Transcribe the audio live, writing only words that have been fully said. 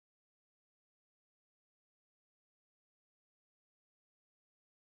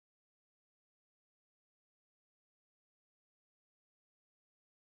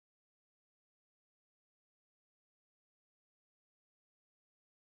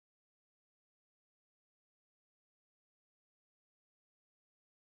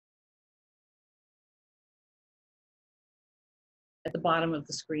at the bottom of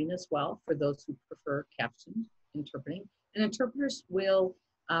the screen as well for those who prefer captioned interpreting. And interpreters will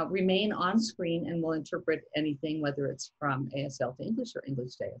remain on screen and will interpret anything, whether it's from ASL to English or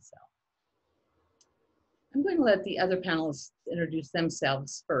English to ASL. I'm going to let the other panelists introduce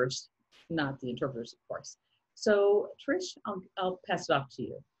themselves first, not the interpreters, of course. So Trish, I'll pass it off to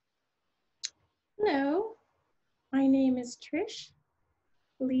you. Hello, my name is Trish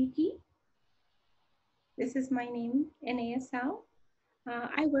Leahy. This is my name in ASL.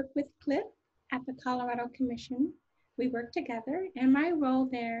 I work with Cliff at the Colorado Commission. We work together, and my role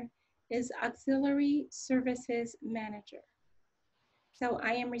there is Auxiliary Services Manager. So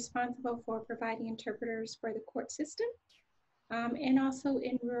I am responsible for providing interpreters for the court system and also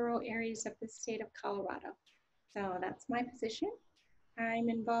in rural areas of the state of Colorado. So that's my position. I'm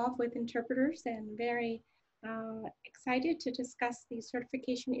involved with interpreters and very excited to discuss the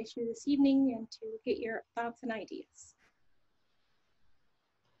certification issue this evening and to get your thoughts and ideas.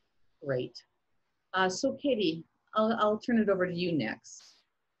 Great. So Katie, I'll turn it over to you next.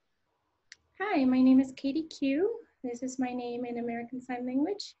 Hi, my name is Katie Q. This is my name in American Sign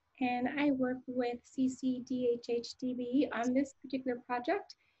Language, and I work with CCDHHDB on this particular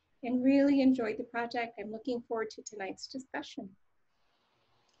project and really enjoyed the project. I'm looking forward to tonight's discussion.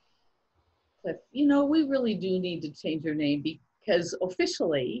 Cliff, you know, we really do need to change your name because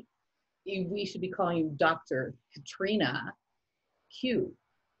officially we should be calling you Dr. Katrina Q.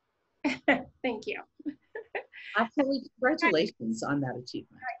 Thank you. Absolutely, congratulations on that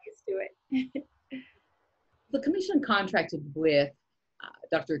achievement. I used to it. The commission contracted with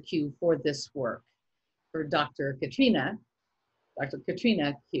Dr. Q for this work. For Dr. Katrina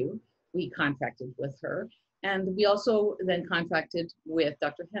Q, we contracted with her. And we also then contracted with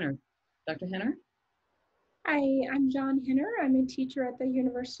Dr. Henner. Dr. Henner? Hi, I'm John Henner. I'm a teacher at the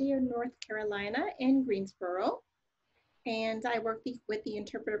University of North Carolina in Greensboro. And I work with the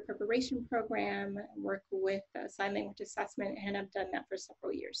interpreter preparation program, work with sign language assessment, and I've done that for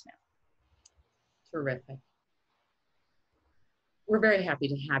several years now. Terrific. We're very happy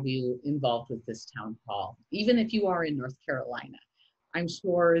to have you involved with this town hall, even if you are in North Carolina. I'm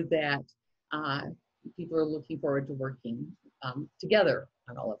sure that people are looking forward to working together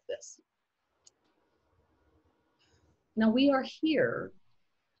on all of this. Now we are here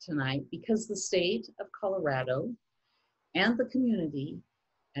tonight because the state of Colorado and the community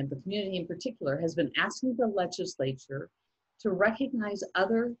in particular, has been asking the legislature to recognize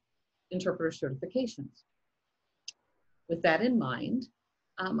other interpreter certifications. With that in mind,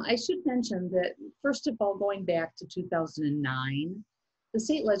 I should mention that, first of all, going back to 2009, the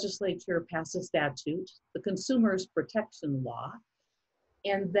state legislature passed a statute, the Consumers Protection Law,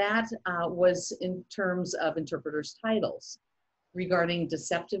 and that was in terms of interpreters' titles regarding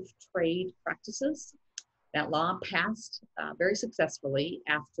deceptive trade practices. That law passed very successfully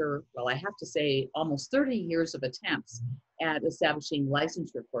after, well, I have to say, almost 30 years of attempts at establishing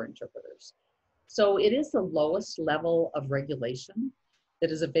licensure for interpreters. So it is the lowest level of regulation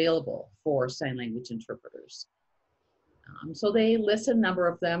that is available for sign language interpreters. So they list a number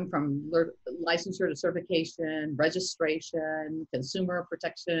of them, from licensure to certification, registration, consumer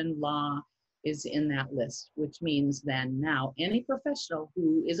protection law is in that list, which means then now any professional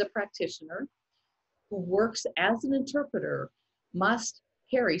who is a practitioner who works as an interpreter must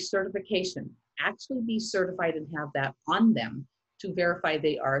carry certification, actually be certified and have that on them to verify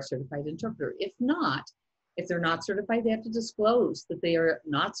they are a certified interpreter. If they're not certified, they have to disclose that they are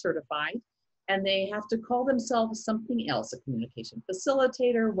not certified, and they have to call themselves something else, a communication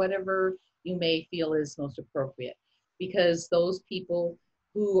facilitator, whatever you may feel is most appropriate, because those people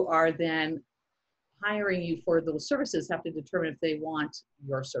who are then hiring you for those services have to determine if they want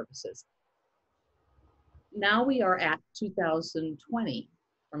your services. Now we are at 2020,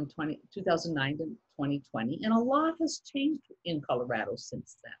 from 2009 to 2020, and a lot has changed in Colorado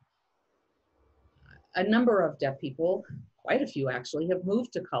since then. A number of deaf people, quite a few actually, have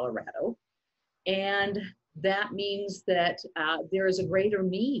moved to Colorado, and that means that there is a greater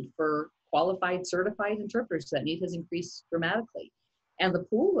need for qualified, certified interpreters. That need has increased dramatically, and the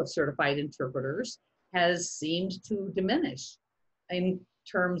pool of certified interpreters has seemed to diminish in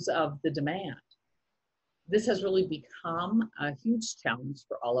terms of the demand. This has really become a huge challenge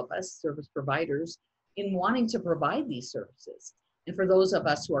for all of us service providers in wanting to provide these services. And for those of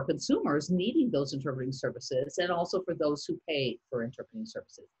us who are consumers needing those interpreting services, and also for those who pay for interpreting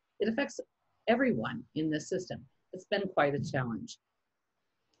services. It affects everyone in this system. It's been quite a challenge.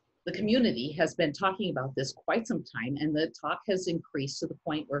 The community has been talking about this quite some time, and the talk has increased to the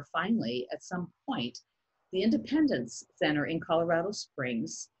point where finally, at some point, the Independence Center in Colorado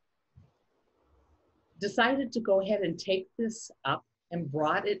Springs decided to go ahead and take this up and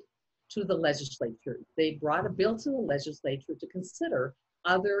brought it to the legislature. They brought a bill to the legislature to consider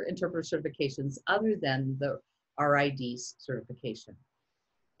other interpreter certifications other than the RID certification.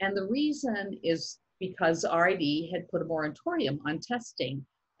 And the reason is because RID had put a moratorium on testing,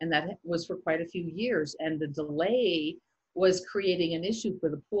 and that was for quite a few years. And the delay was creating an issue for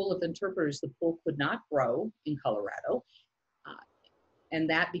the pool of interpreters. The pool could not grow in Colorado, and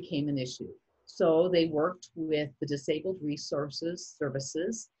that became an issue. So they worked with the Disabled Resources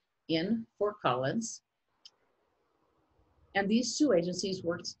Services in Fort Collins. And these two agencies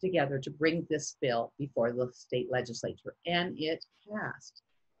worked together to bring this bill before the state legislature, and it passed.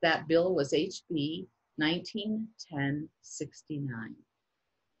 That bill was HB 191069.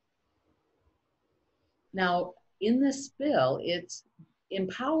 Now, in this bill, it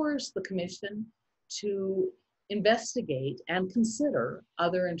empowers the commission to investigate and consider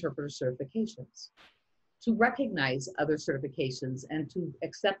other interpreter certifications, to recognize other certifications and to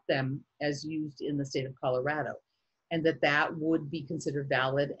accept them as used in the state of Colorado, and that would be considered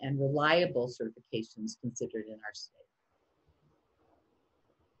valid and reliable certifications considered in our state.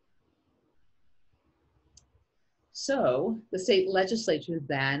 So the state legislature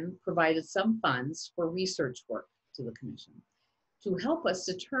then provided some funds for research work to the commission to help us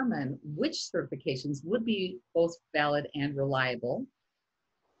determine which certifications would be both valid and reliable,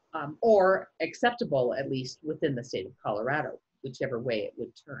 or acceptable, at least within the state of Colorado, whichever way it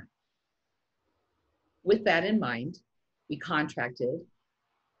would turn. With that in mind, we contracted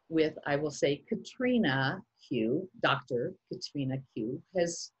with, I will say, Katrina Q, Dr. Katrina Q,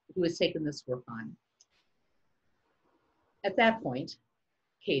 who has taken this work on. At that point,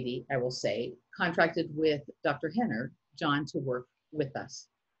 Katie, I will say, contracted with Dr. Henner, John, to work with us.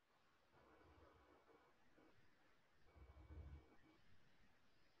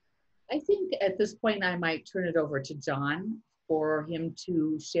 I think at this point, I might turn it over to John for him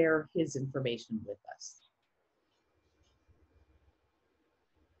to share his information with us.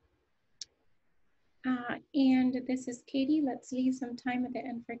 And this is Katie. Let's leave some time at the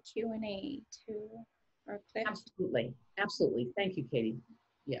end for Q&A to our Cliff. Absolutely, absolutely. Thank you, Katie.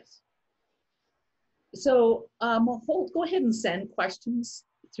 Yes. So go ahead and send questions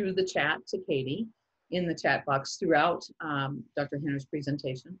through the chat to Katie in the chat box throughout Dr. Henner's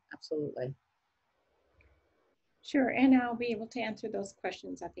presentation. Absolutely. Sure, and I'll be able to answer those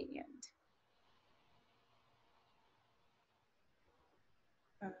questions at the end.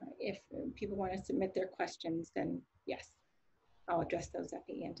 If people want to submit their questions, then yes, I'll address those at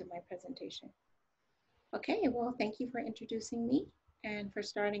the end of my presentation. Okay, well, thank you for introducing me and for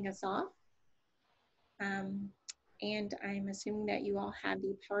starting us off. And I'm assuming that you all have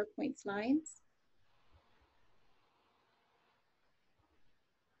the PowerPoint slides.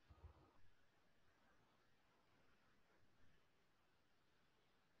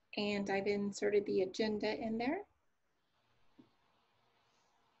 And I've inserted the agenda in there.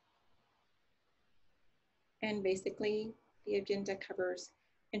 And basically, the agenda covers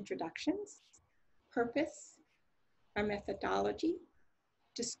introductions, purpose, our methodology,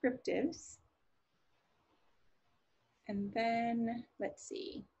 descriptives, and then, let's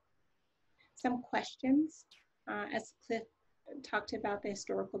see, some questions. As Cliff talked about the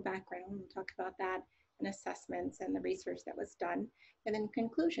historical background, we'll talk about that, and assessments and the research that was done, and then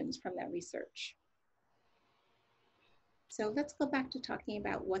conclusions from that research. So let's go back to talking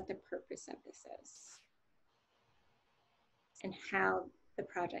about what the purpose of this is and how the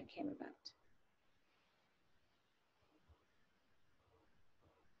project came about.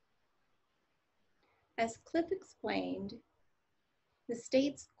 As Cliff explained, the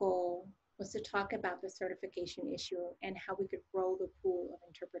state's goal was to talk about the certification issue and how we could grow the pool of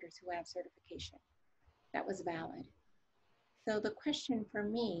interpreters who have certification that was valid. So the question for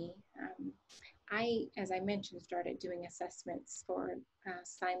me, as I mentioned, started doing assessments for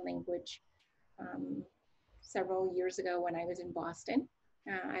sign language several years ago when I was in Boston.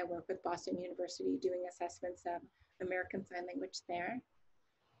 I work with Boston University doing assessments of American Sign Language there.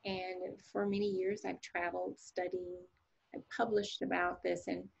 And for many years, I've traveled, studied, and published about this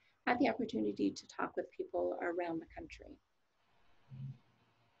and had the opportunity to talk with people around the country.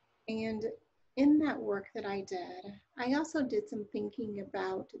 And in that work that I did, I also did some thinking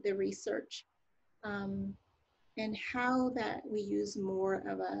about the research and how that we use more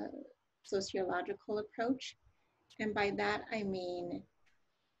of a sociological approach. And by that, I mean,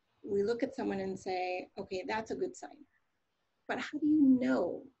 we look at someone and say, okay, that's a good signer. But how do you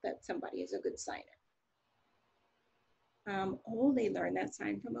know that somebody is a good signer? Oh, they learned that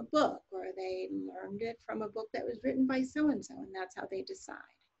sign from a book, or they learned it from a book that was written by so-and-so, and that's how they decide.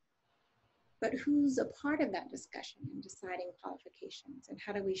 but who's a part of that discussion in deciding qualifications, and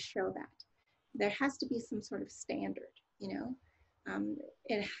how do we show that? There has to be some sort of standard, you know?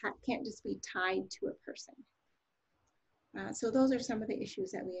 It can't just be tied to a person. So those are some of the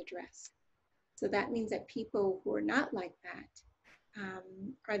issues that we address. So that means that people who are not like that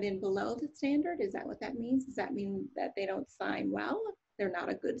are then below the standard. Is that what that means? Does that mean that they don't sign well? They're not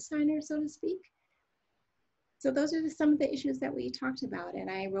a good signer, so to speak? So those are some of the issues that we talked about, and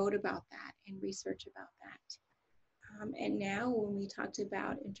I wrote about that and research about that. And now when we talked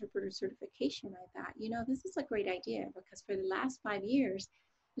about interpreter certification, I thought, you know, this is a great idea, because for the last 5 years,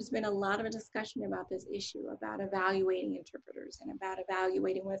 there's been a lot of a discussion about this issue, about evaluating interpreters and about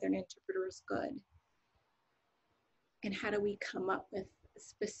evaluating whether an interpreter is good. And how do we come up with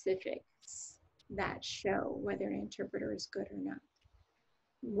specifics that show whether an interpreter is good or not?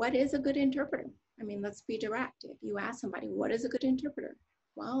 What is a good interpreter? I mean, let's be direct. If you ask somebody, what is a good interpreter?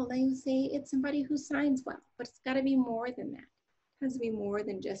 Well, they say it's somebody who signs well, but it's got to be more than that. It has to be more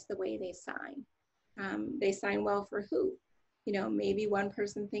than just the way they sign. They sign well for who? You know, maybe one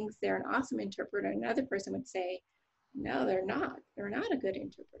person thinks they're an awesome interpreter, another person would say, no, they're not. They're not a good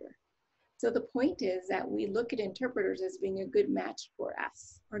interpreter. So the point is that we look at interpreters as being a good match for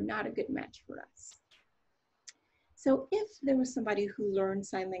us or not a good match for us. So if there was somebody who learned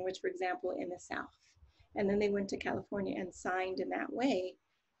sign language, for example, in the South, and then they went to California and signed in that way,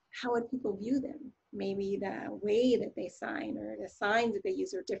 how would people view them? Maybe the way that they sign or the signs that they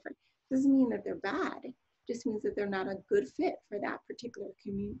use are different. Doesn't mean that they're bad. It just means that they're not a good fit for that particular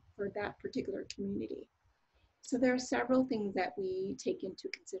community. So there are several things that we take into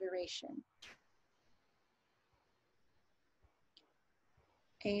consideration.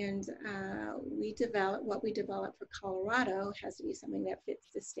 And what we develop for Colorado has to be something that fits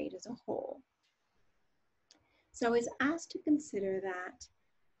the state as a whole. So I was asked to consider that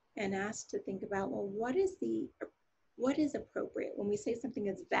and asked to think about, well, what is appropriate? When we say something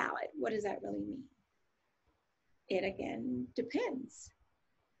is valid, what does that really mean? It again depends.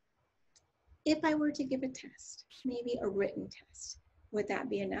 If I were to give a test, maybe a written test, would that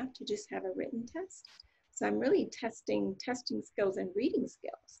be enough to just have a written test? So I'm really testing skills and reading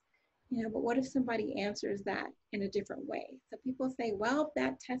skills, you know, but what if somebody answers that in a different way? So people say, well,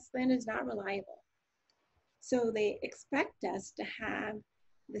 that test then is not reliable. So they expect us to have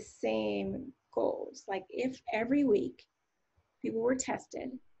the same goals. Like if every week people were tested,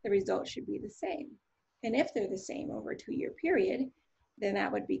 the results should be the same. And if they're the same over a 2-year period, then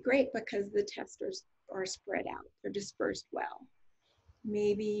that would be great because the testers are spread out, they're dispersed well.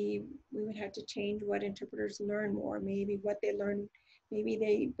 Maybe we would have to change what interpreters learn more, maybe what they learn, maybe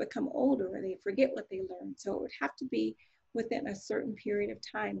they become older or they forget what they learned. So it would have to be within a certain period of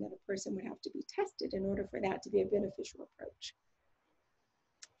time that a person would have to be tested in order for that to be a beneficial approach.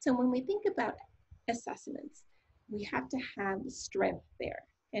 So when we think about assessments, we have to have strength there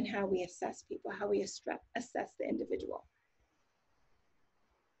in how we assess people, how we assess the individual.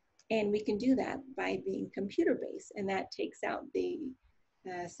 And we can do that by being computer-based, and that takes out the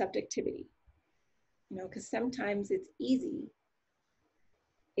subjectivity. You know, because sometimes it's easy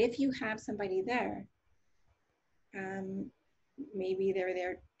if you have somebody there, maybe they're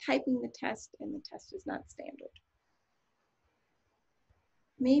there typing the test and the test is not standard.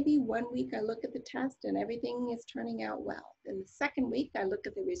 Maybe 1 week I look at the test and everything is turning out well. Then the second week I look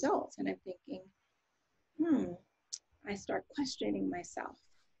at the results and I'm thinking, I start questioning myself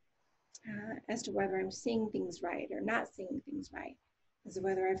as to whether I'm seeing things right or not seeing things right, as to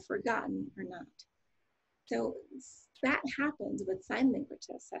whether I've forgotten or not. So that happens with sign language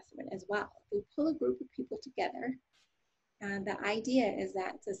assessment as well. If we pull a group of people together, the idea is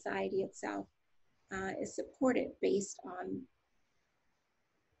that society itself is supported based on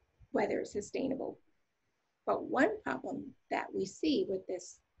whether it's sustainable. But one problem that we see with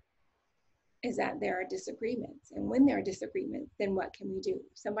this is that there are disagreements. And when there are disagreements, then what can we do?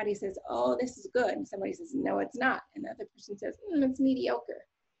 Somebody says, oh, this is good. And somebody says, no, it's not. And the other person says, it's mediocre.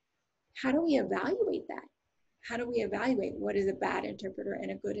 How do we evaluate that? How do we evaluate what is a bad interpreter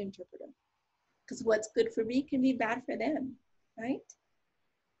and a good interpreter? Because what's good for me can be bad for them, right?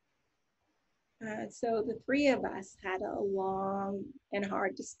 So the three of us had a long and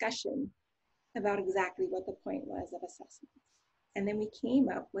hard discussion about exactly what the point was of assessments. And then we came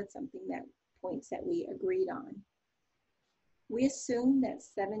up with points that we agreed on. We assumed that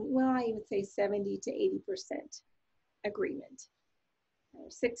I would say 70 to 80% agreement, or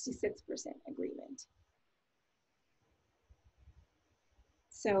 66% agreement.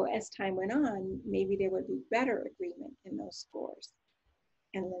 So as time went on, maybe there would be better agreement in those scores.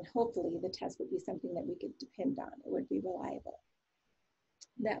 And then hopefully the test would be something that we could depend on. It would be reliable.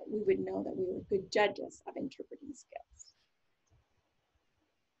 that we would know that we were good judges of interpreting skills.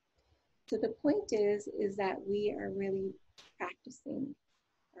 So the point is that we are really practicing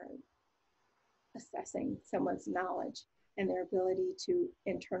or assessing someone's knowledge and their ability to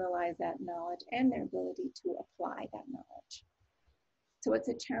internalize that knowledge and their ability to apply that knowledge. So it's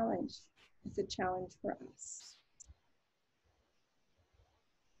a challenge. It's a challenge for us.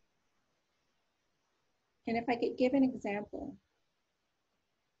 And if I could give an example,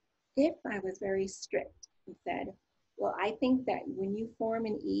 if I was very strict and said, well, I think that when you form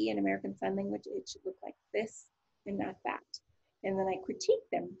an E in American Sign Language, it should look like this and not that. And then I critique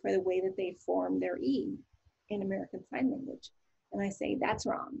them for the way that they form their E in American Sign Language. And I say, that's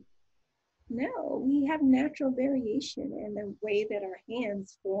wrong. No, we have natural variation in the way that our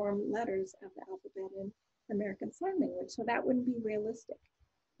hands form letters of the alphabet in American Sign Language. So that wouldn't be realistic.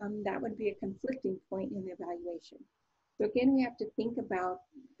 That would be a conflicting point in the evaluation. So again, we have to think about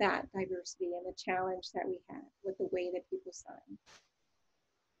that diversity and the challenge that we have with the way that people sign.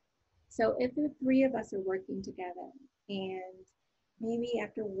 So if the three of us are working together and maybe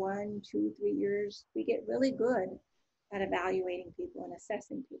after 1, 2, 3 years, we get really good at evaluating people and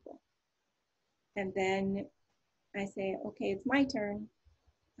assessing people. And then I say, okay, it's my turn,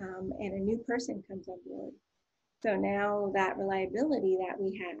 and a new person comes on board. So now that reliability that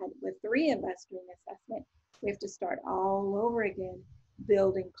we had with 3 of us doing assessment, we have to start all over again,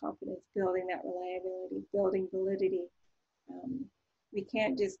 building confidence, building that reliability, building validity. We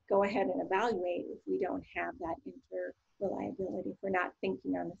can't just go ahead and evaluate if we don't have that inter-reliability, if we're not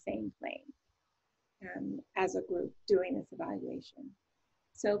thinking on the same plane as a group doing this evaluation.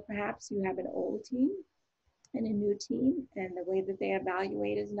 So perhaps you have an old team and a new team, and the way that they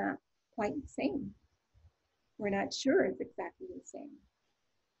evaluate is not quite the same. We're not sure it's exactly the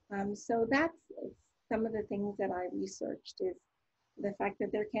same. So that's some of the things that I researched, is the fact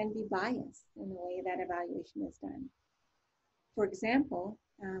that there can be bias in the way that evaluation is done. For example,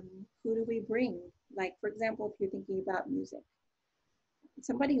 who do we bring? Like, for example, if you're thinking about music,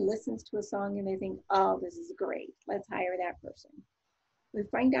 somebody listens to a song and they think, oh, this is great, let's hire that person. We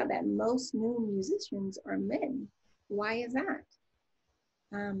find out that most new musicians are men. Why is that?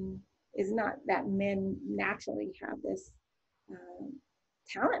 It's not that men naturally have this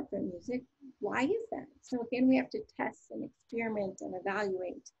talent for music. Why is that? So again, we have to test and experiment and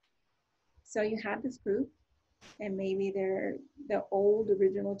evaluate. So you have this group, and maybe they're the old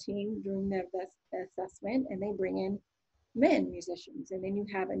original team doing the assessment, and they bring in men musicians. And then you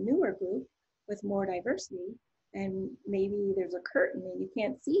have a newer group with more diversity, and maybe there's a curtain and you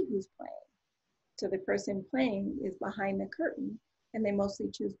can't see who's playing. So the person playing is behind the curtain, and they mostly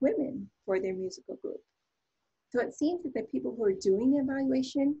choose women for their musical group. So it seems that the people who are doing the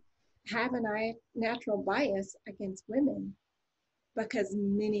evaluation have a natural bias against women, because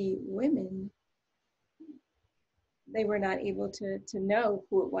many women, they were not able to know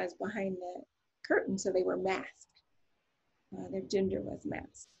who it was behind the curtain, so they were masked. Their gender was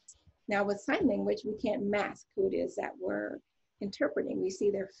masked. Now with sign language, we can't mask who it is that we're interpreting. We see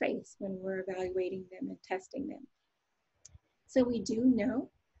their face when we're evaluating them and testing them. So we do know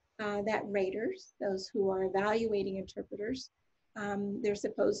that raters, those who are evaluating interpreters, they're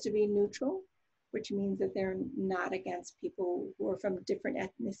supposed to be neutral, which means that they're not against people who are from different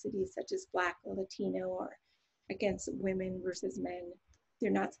ethnicities, such as Black or Latino, or against women versus men.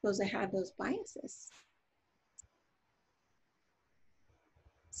 They're not supposed to have those biases.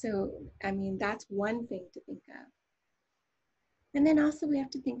 So, I mean, that's one thing to think of. And then also we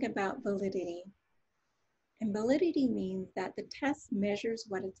have to think about validity. And validity means that the test measures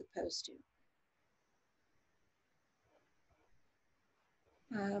what it's supposed to.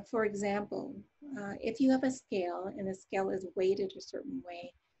 For example, if you have a scale and the scale is weighted a certain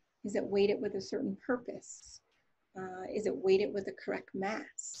way, is it weighted with a certain purpose? Is it weighted with the correct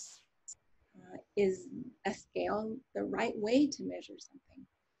mass? Is a scale the right way to measure something?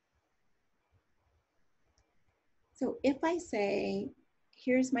 So if I say,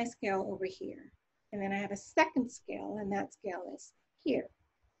 here's my scale over here, and then I have a second scale, and that scale is here.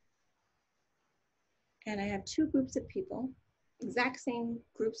 And I have 2 groups of people, exact same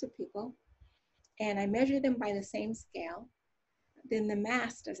groups of people, and I measure them by the same scale, then the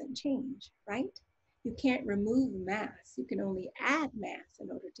mass doesn't change, right? You can't remove mass. You can only add mass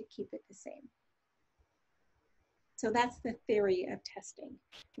in order to keep it the same. So that's the theory of testing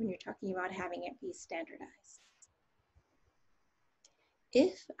when you're talking about having it be standardized.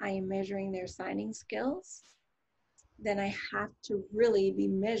 If I am measuring their signing skills, then I have to really be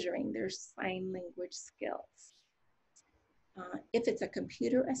measuring their sign language skills. If it's a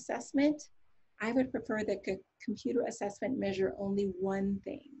computer assessment, I would prefer that computer assessment measure only one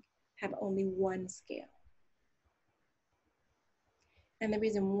thing, have only one scale. And the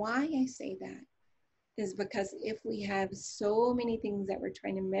reason why I say that is because if we have so many things that we're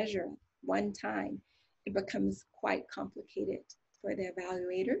trying to measure one time, it becomes quite complicated for the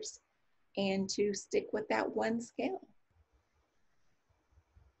evaluators and to stick with that one scale.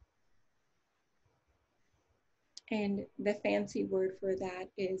 And the fancy word for that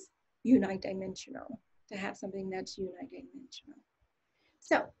is unidimensional, to have something that's unidimensional.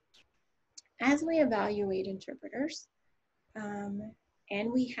 So as we evaluate interpreters,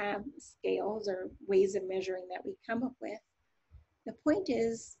 and we have scales or ways of measuring that we come up with, the point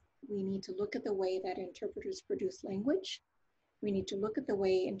is we need to look at the way that interpreters produce language. We need to look at the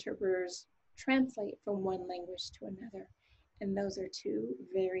way interpreters translate from one language to another. And those are two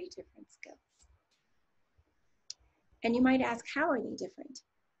very different skills. And you might ask, how are they different?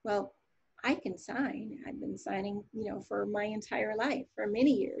 Well, I can sign. I've been signing, for my entire life, for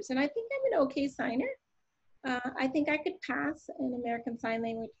many years. And I think I'm an okay signer. I think I could pass an American Sign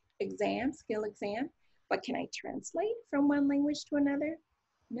Language exam, skill exam, but can I translate from one language to another?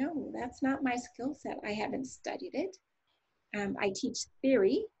 No, that's not my skill set. I haven't studied it. I teach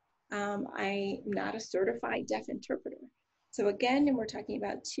theory. I'm not a certified deaf interpreter. So again, we're talking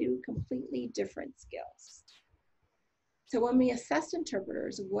about two completely different skills. So when we assess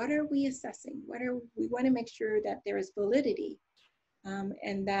interpreters, what are we assessing? We want to make sure that there is validity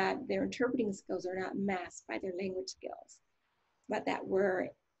and that their interpreting skills are not masked by their language skills, but that we're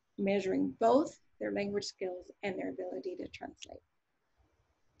measuring both their language skills and their ability to translate.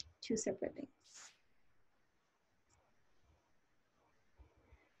 Two separate things.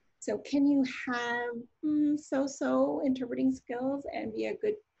 So can you have so-so interpreting skills and be a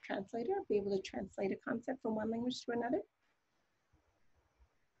good translator, be able to translate a concept from one language to another?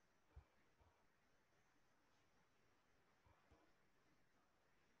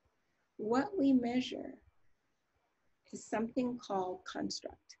 What we measure is something called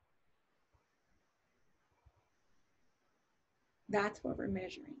construct. That's what we're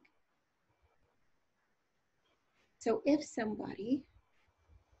measuring. So if somebody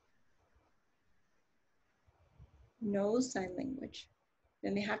knows sign language,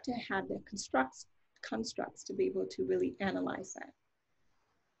 then they have to have the constructs to be able to really analyze that.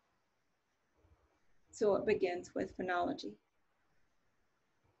 So it begins with phonology.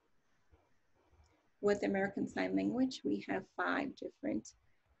 With American Sign Language, we have 5 different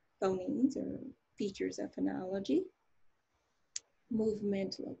phonemes or features of phonology: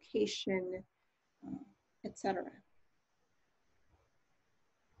 movement, location, etc.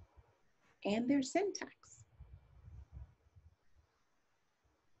 And their syntax.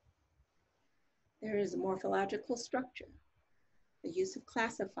 There is morphological structure, the use of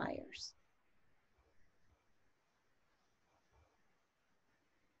classifiers,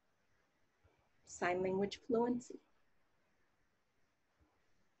 sign language fluency,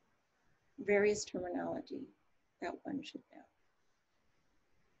 various terminology that one should know.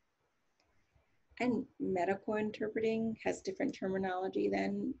 And medical interpreting has different terminology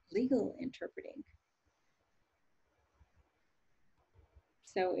than legal interpreting.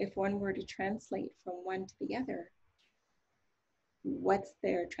 So if one were to translate from one to the other, what's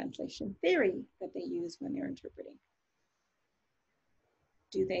their translation theory that they use when they're interpreting?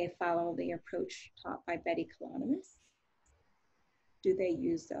 Do they follow the approach taught by Betty Kalonymus? Do they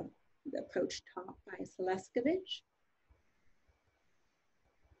use the approach taught by Seleskovich?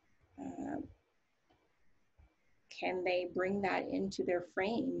 Can they bring that into their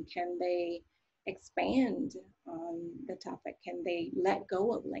frame? Can they expand on the topic? Can they let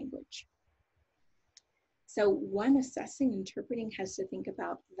go of language? So one assessing interpreting has to think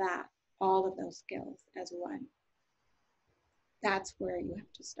about that, all of those skills as one. That's where you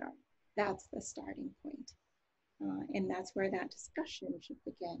have to start. That's the starting point. And that's where that discussion should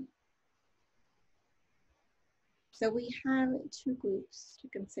begin. So we have 2 groups to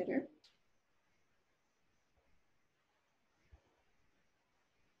consider.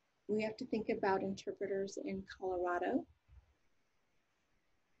 We have to think about interpreters in Colorado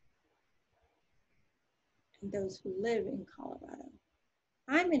and those who live in Colorado.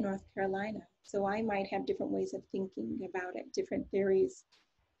 I'm in North Carolina, so I might have different ways of thinking about it, different theories,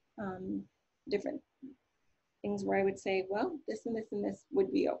 different things where I would say, well, this and this and this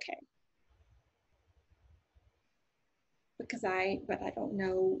would be okay. But I don't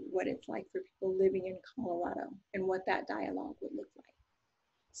know what it's like for people living in Colorado and what that dialogue would look like.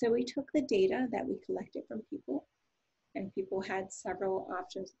 So we took the data that we collected from people, and people had several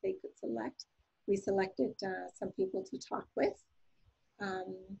options that they could select. We selected some people to talk with,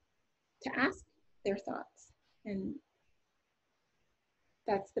 to ask their thoughts. And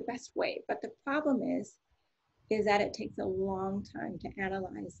that's the best way. But the problem is that it takes a long time to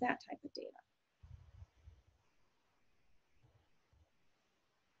analyze that type of data.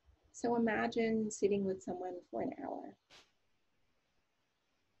 So imagine sitting with someone for an hour.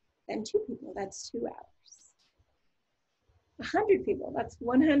 Then 2 people, that's 2 hours. 100 people, that's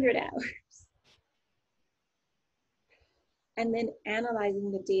 100 hours. And then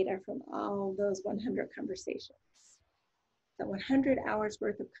analyzing the data from all those 100 conversations. So 100 hours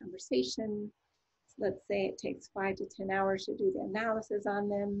worth of conversation. Let's say it takes 5 to 10 hours to do the analysis on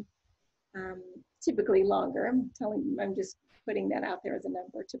them. Typically longer. I'm just putting that out there as a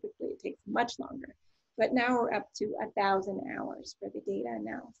number. Typically it takes much longer. But now we're up to 1,000 hours for the data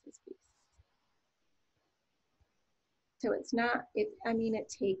analysis piece. So it's not, it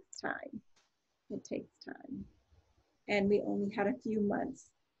takes time. It takes time. And we only had a few months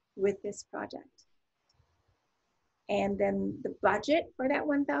with this project. And then the budget for that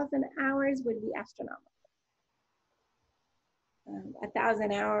 1,000 hours would be astronomical.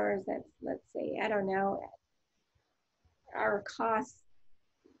 1,000 hours, that's, let's say, I don't know, our costs,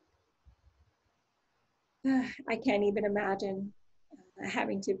 I can't even imagine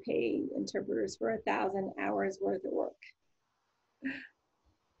having to pay interpreters for 1,000 hours worth of work.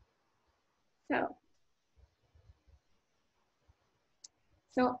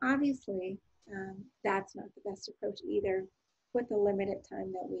 So obviously, that's not the best approach either with the limited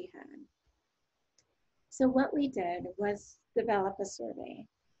time that we had. So what we did was develop a survey.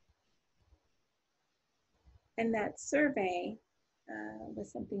 And that survey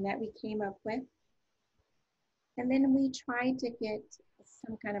was something that we came up with. And then we tried to get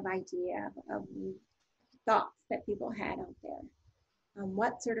some kind of idea of thoughts that people had out there.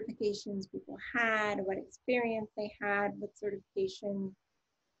 What certifications people had, what experience they had with certification.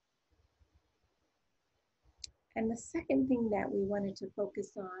 And the second thing that we wanted to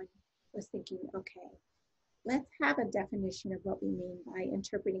focus on was thinking, okay, let's have a definition of what we mean by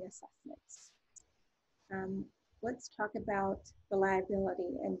interpreting assessments. Let's talk about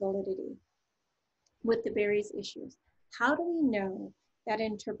reliability and validity with the various issues. How do we know that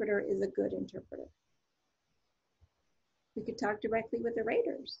interpreter is a good interpreter? We could talk directly with the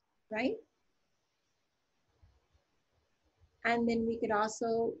raters, right? And then we could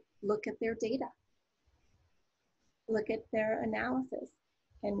also look at their data, look at their analysis,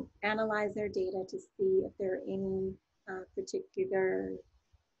 and analyze their data to see if there are any particular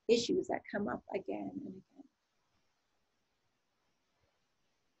issues that come up again and again.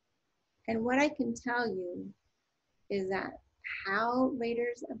 And what I can tell you is that how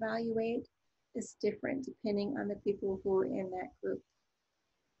raters evaluate is different depending on the people who are in that group.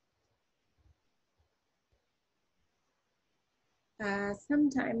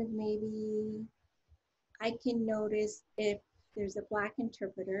 Sometimes maybe I can notice if there's a Black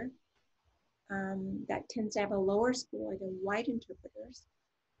interpreter that tends to have a lower score than white interpreters.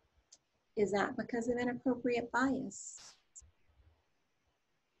 Is that because of inappropriate bias?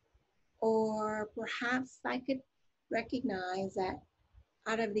 Or perhaps I could recognize that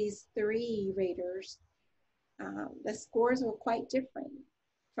out of these 3 raters, the scores were quite different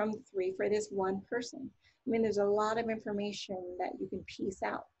from 3 for this one person. I mean, there's a lot of information that you can piece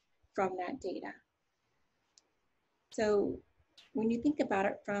out from that data. So when you think about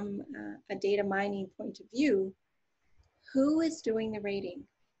it from a data mining point of view, who is doing the rating?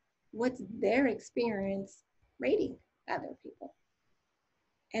 What's their experience rating other people?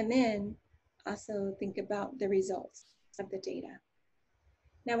 And then also think about the results of the data.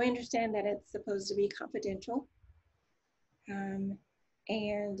 Now I understand that it's supposed to be confidential. And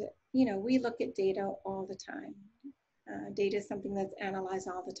you know, we look at data all the time. Data is something that's analyzed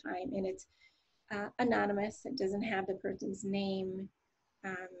all the time, and it's anonymous. It doesn't have the person's name.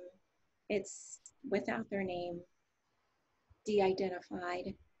 It's without their name,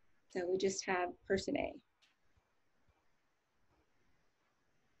 de-identified. So we just have person A.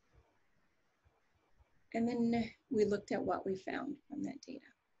 And then we looked at what we found from that data.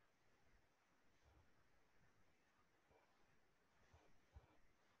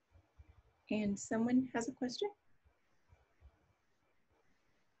 And someone has a question?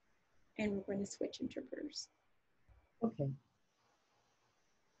 And we're going to switch interpreters. Okay.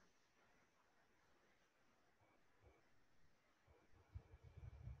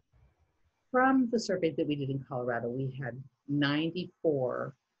 From the survey that we did in Colorado, we had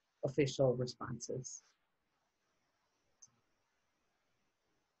 94 official responses.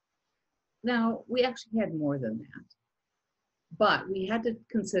 Now, we actually had more than that, but we had to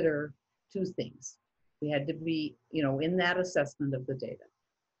consider 2 things. We had to be, you know, in that assessment of the data.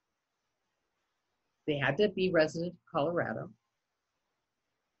 They had to be resident of Colorado.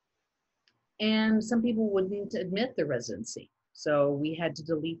 And some people wouldn't admit their residency. So we had to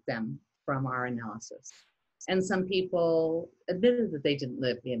delete them from our analysis. And some people admitted that they didn't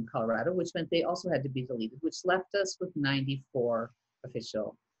live in Colorado, which meant they also had to be deleted, which left us with 94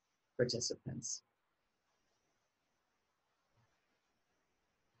 official participants.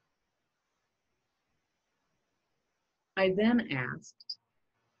 I then asked,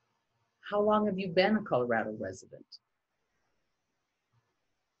 how long have you been a Colorado resident?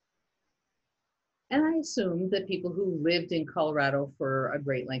 And I assumed that people who lived in Colorado for a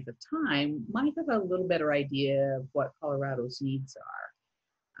great length of time might have a little better idea of what Colorado's needs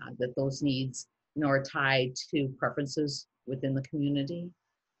are, that those needs, are tied to preferences within the community.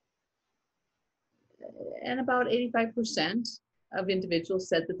 And about 85% of individuals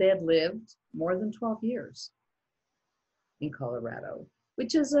said that they had lived more than 12 years in Colorado,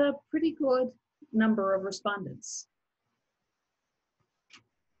 which is a pretty good number of respondents.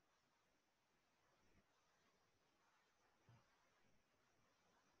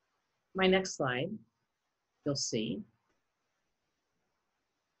 My next slide, you'll see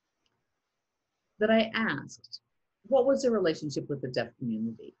that I asked, what was their relationship with the deaf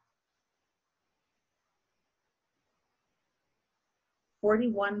community?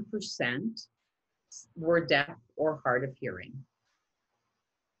 41% were deaf or hard of hearing,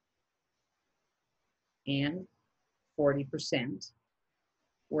 and 40%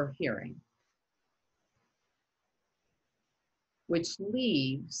 were hearing, which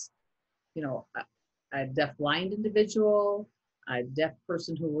leaves, a deaf-blind individual, a deaf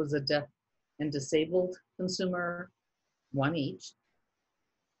person who was a deaf and disabled consumer, one each.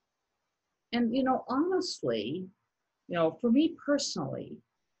 And, honestly, for me personally,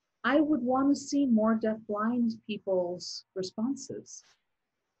 I would want to see more deaf-blind people's responses.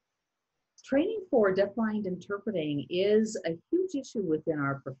 Training for deaf-blind interpreting is a huge issue within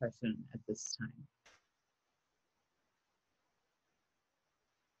our profession at this time.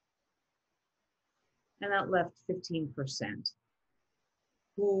 And that left 15%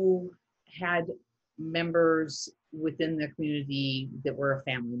 who had members within the community that were a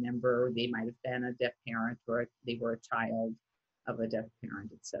family member. They might have been a deaf parent, or they were a child of a deaf parent,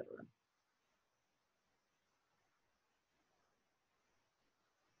 etc.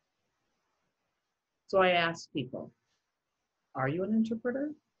 So I asked people, are you an interpreter?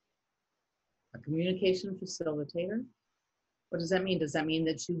 A communication facilitator? What does that mean? Does that mean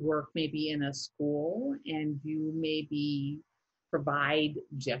that you work maybe in a school and you maybe provide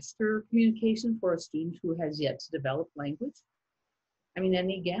gesture communication for a student who has yet to develop language? I mean,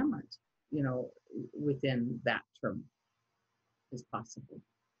 any gamut, within that term is possible.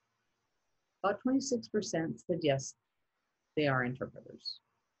 About 26% said yes, they are interpreters.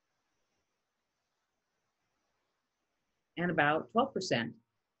 And about 12%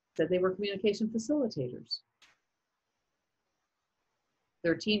 said they were communication facilitators.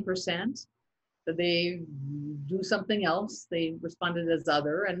 13% that they do something else. They responded as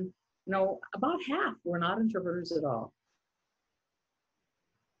other, and about half were not interpreters at all.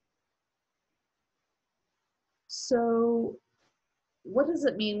 So what does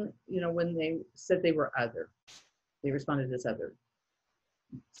it mean, when they said they were other? They responded as other.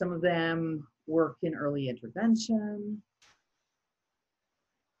 Some of them work in early intervention.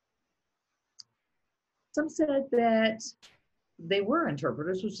 Some said that they were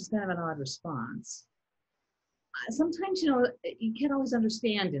interpreters, which is kind of an odd response. Sometimes, you can't always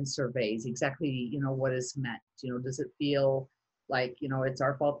understand in surveys exactly, what is meant. Does it feel like, it's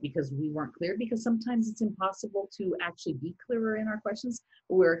our fault because we weren't clear? Because sometimes it's impossible to actually be clearer in our questions,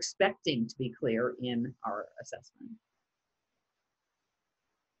 but we're expecting to be clear in our assessment.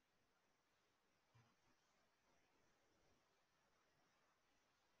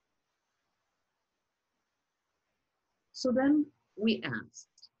 So then we asked,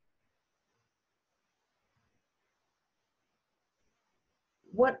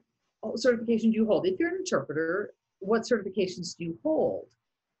 what certification do you hold? If you're an interpreter, what certifications do you hold?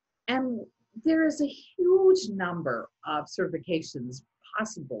 And there is a huge number of certifications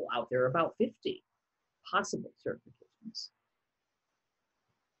possible out there, about 50 possible certifications.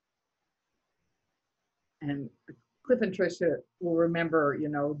 And Cliff and Tricia will remember,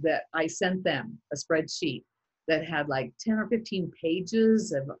 that I sent them a spreadsheet that had like 10 or 15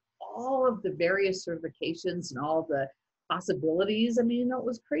 pages of all of the various certifications and all the possibilities. I mean, it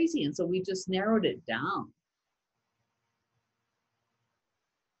was crazy. And so we just narrowed it down.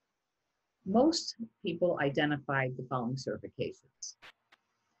 Most people identified the following certifications.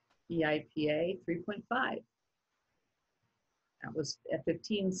 EIPA 3.5. That was at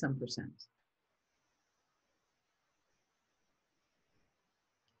 15%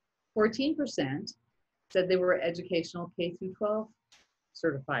 14% said they were educational K through 12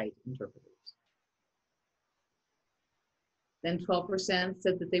 certified interpreters. Then 12%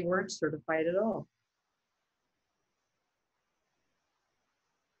 said that they weren't certified at all.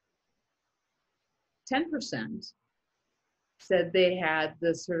 10% said they had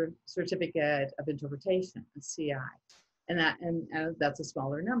the certificate of interpretation, a CI, and that's a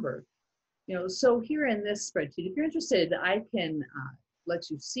smaller number. You know, so here in this spreadsheet, if you're interested, I can let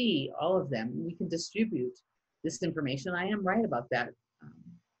you see all of them. We can distribute this information. I am right about that.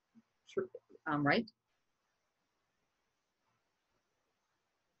 I'm right.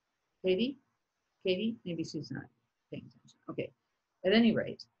 Katie, maybe she's not paying attention. Okay, at any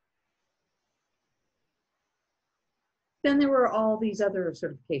rate. Then there were all these other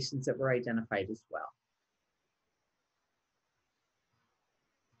certifications that were identified as well.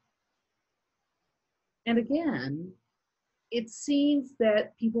 And again, it seems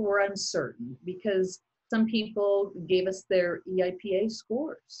that people were uncertain because some people gave us their EIPA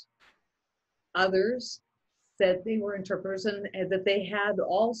scores. Others said they were interpreters and that they had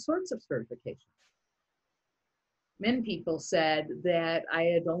all sorts of certifications. Many people said that I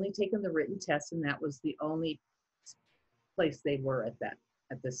had only taken the written test and that was the only place they were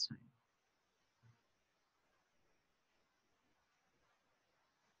at this time.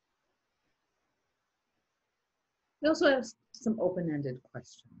 We also have some open-ended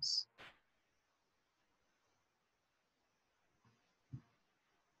questions.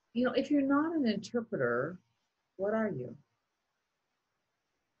 You know, if you're not an interpreter, what are you?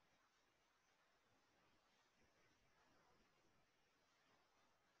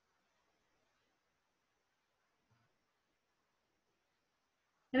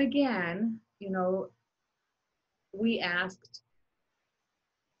 And again, you know, we asked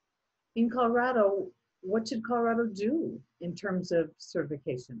in Colorado, what should Colorado do in terms of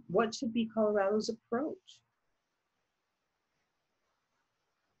certification? What should be Colorado's approach?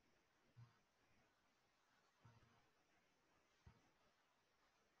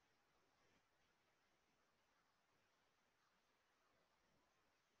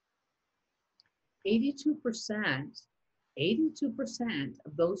 Eighty-two percent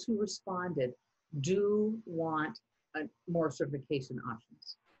of those who responded do want more certification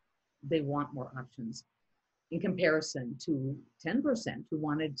options. They want more options in comparison to 10% who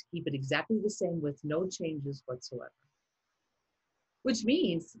wanted to keep it exactly the same with no changes whatsoever. Which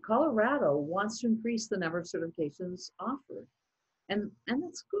means Colorado wants to increase the number of certifications offered, and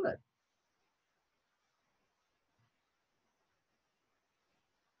that's good.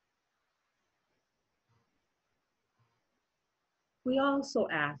 We also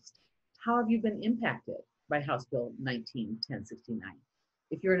asked, how have you been impacted by House Bill 19-1069?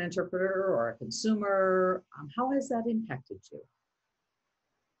 If you're an interpreter or a consumer, how has that impacted you?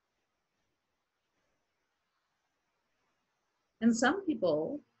 And some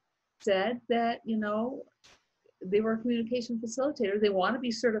people said that, you know, they were a communication facilitator. They want to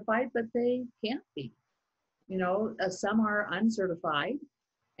be certified, but they can't be. You know, some are uncertified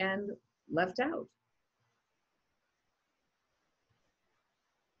and left out.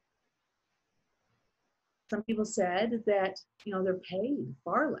 Some people said that, you know, they're paid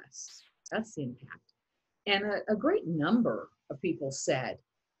far less. That's the impact. And a great number of people said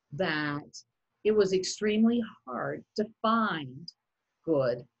that it was extremely hard to find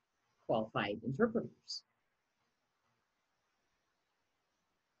good qualified interpreters.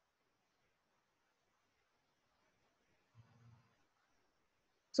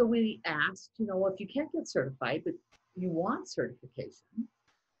 So we asked, you know, well, if you can't get certified, but you want certification,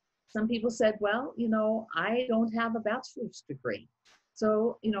 some people said, well, you know, I don't have a bachelor's degree.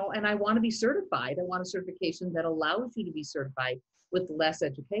 So, you know, and I want to be certified. I want a certification that allows you to be certified with less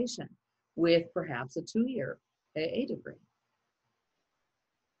education, with perhaps a 2-year AA degree.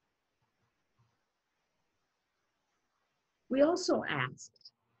 We also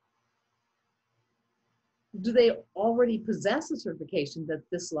asked, do they already possess a certification that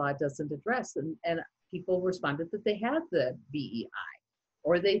this law doesn't address? And people responded that they had the BEI.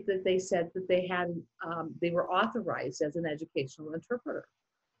 Or they said that they had, they were authorized as an educational interpreter.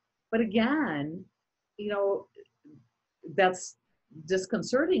 But again, you know, that's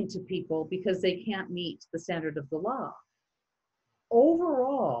disconcerting to people because they can't meet the standard of the law.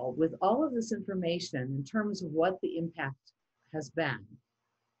 Overall, with all of this information in terms of what the impact has been,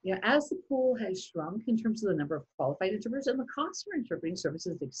 you know, as the pool has shrunk in terms of the number of qualified interpreters and the cost for interpreting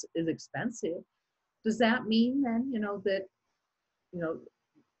services is expensive, does that mean then, you know, that, you know,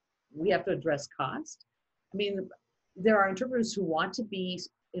 we have to address cost? I mean, there are interpreters who want to be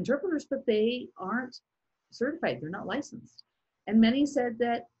interpreters, but they aren't certified. They're not licensed. And many said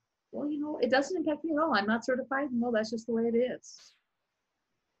that, Well, it doesn't impact me at all. I'm not certified. No, that's just the way it is.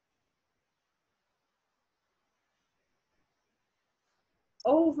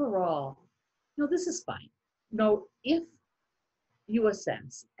 Overall, this is fine. If you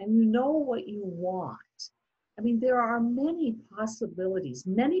assess and you know what you want, I mean, there are many possibilities.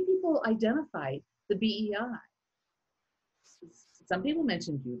 Many people identify the BEI. Some people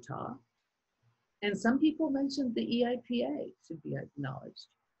mentioned Utah, and some people mentioned the EIPA should be acknowledged.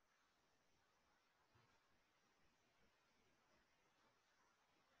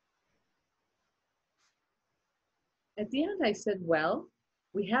 At the end, I said, well,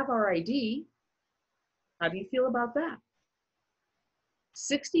 we have our ID. How do you feel about that?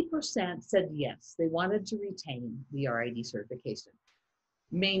 60% said yes, they wanted to retain the RID certification,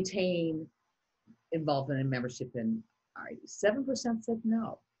 maintain involvement and membership in RID. 7% said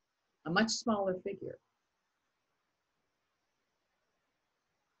no, a much smaller figure.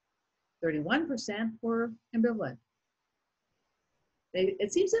 31% were ambivalent.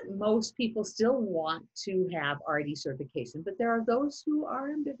 It seems that most people still want to have RID certification, but there are those who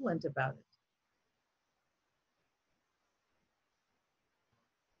are ambivalent about it.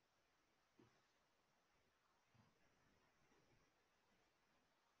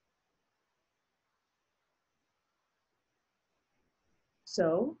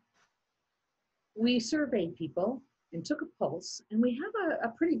 So we surveyed people and took a pulse, and we have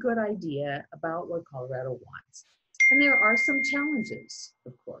a pretty good idea about what Colorado wants. And there are some challenges,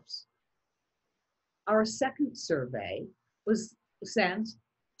 of course. Our second survey was sent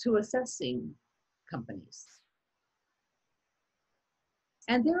to assessing companies.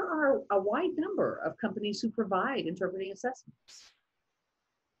 And there are a wide number of companies who provide interpreting assessments.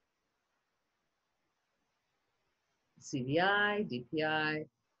 CVI, DPI,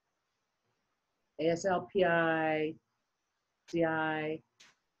 ASLPI, CI,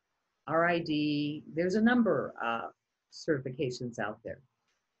 RID. There's a number of certifications out there.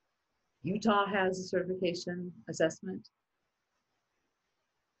 Utah has a certification assessment.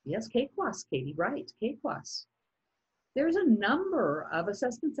 Yes, KQAS, Katie, right, KQAS. There's a number of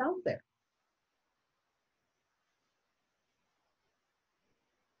assessments out there.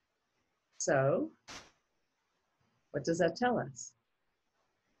 So, what does that tell us?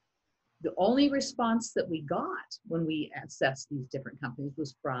 The only response that we got when we assessed these different companies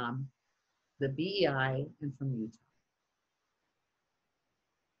was from the BEI and from Utah.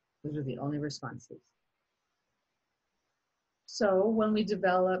 Those are the only responses. So when we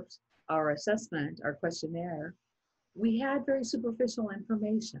developed our assessment, our questionnaire, we had very superficial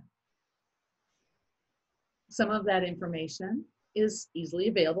information. Some of that information is easily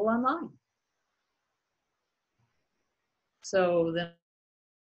available online. So then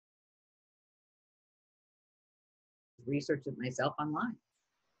research it myself online.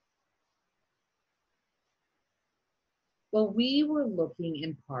 Well, we were looking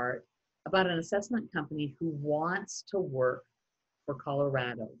in part about an assessment company who wants to work for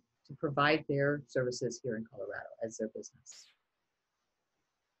Colorado to provide their services here in Colorado as their business.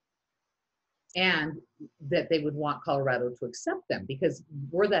 And that they would want Colorado to accept them, because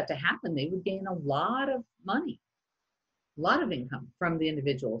were that to happen, they would gain a lot of money, a lot of income from the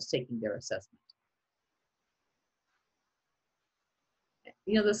individuals taking their assessment.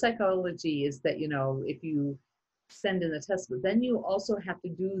 The psychology is that, if you send in a test, but then you also have to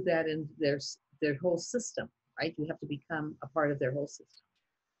do that in their whole system, right? You have to become a part of their whole system.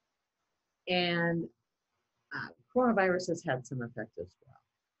 And coronavirus has had some effect as well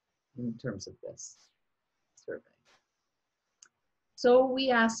in terms of this survey. So we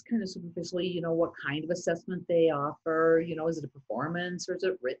asked kind of superficially, what kind of assessment they offer, is it a performance or is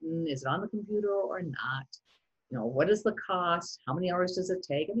it written? Is it on the computer or not? What is the cost? How many hours does it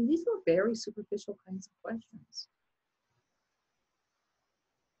take? I mean, these were very superficial kinds of questions.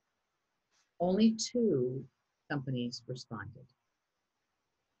 Only 2 companies responded.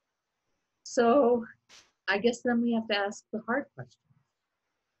 So I guess then we have to ask the hard question.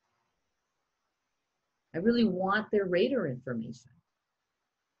 I really want their rater information.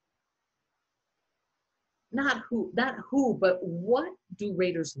 Not who, but what do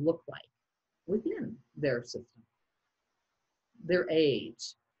raters look like within their system? Their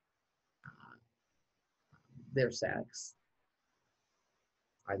age, their sex.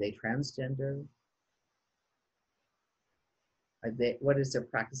 Are they transgender? What is their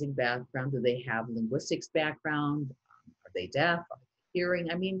practicing background? Do they have linguistics background? Are they deaf? Are they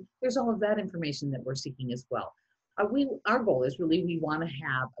hearing? I mean, there's all of that information that we're seeking as well. Our goal is really, we want to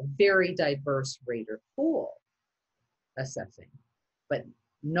have a very diverse rater pool assessing, but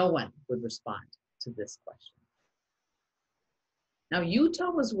no one would respond to this question. Now,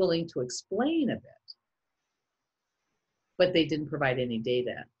 Utah was willing to explain a bit, but they didn't provide any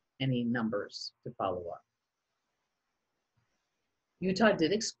data, any numbers to follow up. Utah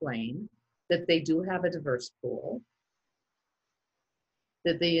did explain that they do have a diverse pool,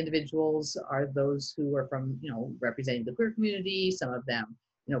 that the individuals are those who are from, representing the queer community. Some of them,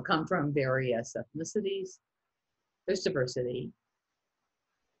 come from various ethnicities. There's diversity.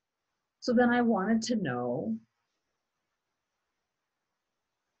 So then I wanted to know,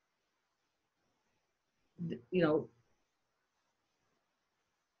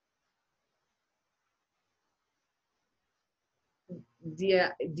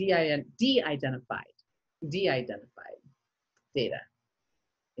 de-identified data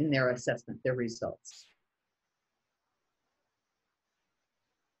in their assessment, their results.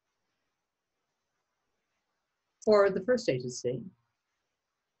 For the first agency,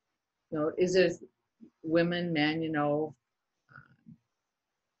 is it women, men,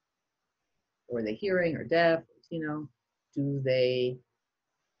 or they hearing or deaf, do they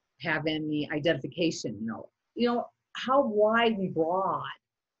have any identification, how wide and broad,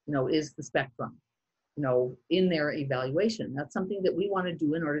 is the spectrum, in their evaluation. That's something that we want to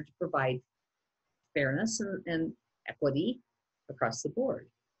do in order to provide fairness and equity across the board.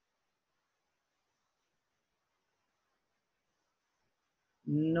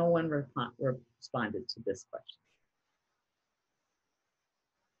 No one responded to this question.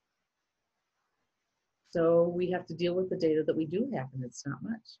 So we have to deal with the data that we do have, and it's not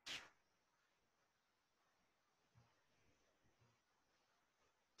much.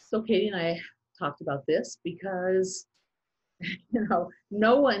 So Katie and I talked about this because,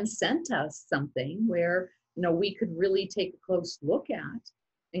 no one sent us something where, we could really take a close look at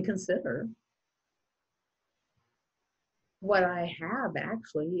and consider. What I have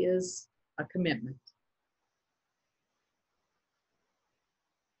actually is a commitment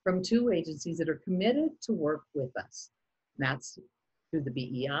from 2 agencies that are committed to work with us. And that's through the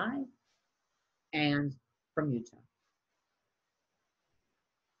BEI and from Utah.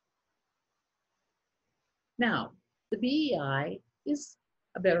 Now, the BEI is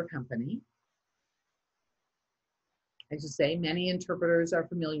a better company. I should say many interpreters are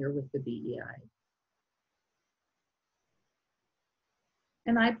familiar with the BEI.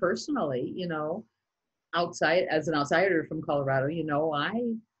 And I personally, as an outsider from Colorado,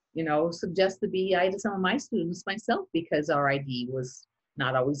 I suggest the BEI to some of my students myself because our ID was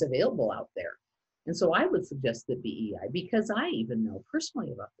not always available out there. And so I would suggest the BEI because I even know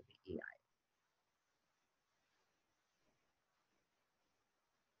personally about the BEI.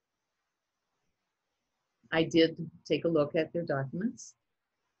 I did take a look at their documents,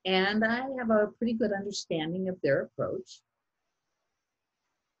 and I have a pretty good understanding of their approach.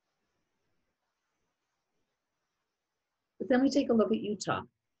 But then we take a look at Utah,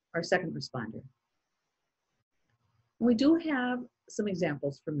 our second responder. We do have some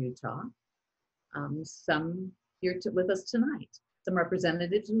examples from Utah, some here with us tonight, some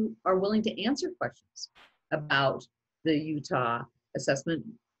representatives who are willing to answer questions about the Utah assessment,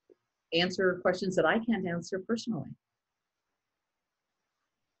 answer questions that I can't answer personally.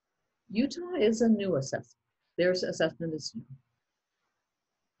 Utah is a new assessment. Their assessment is new.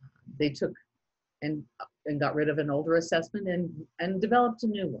 They took and got rid of an older assessment and developed a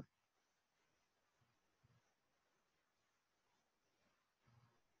new one.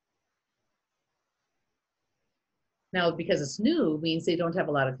 Now, because it's new means they don't have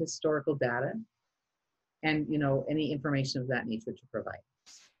a lot of historical data and any information of that nature to provide.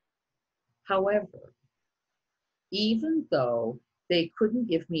 However, even though they couldn't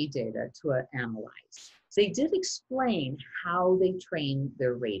give me data to analyze, they did explain how they train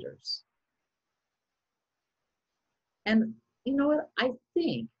their raters. And you know what? I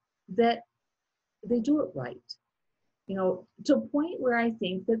think that they do it right. To a point where I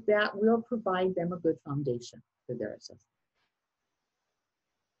think that will provide them a good foundation for their assessment.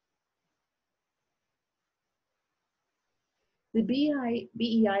 The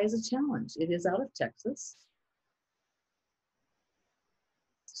BEI is a challenge. It is out of Texas.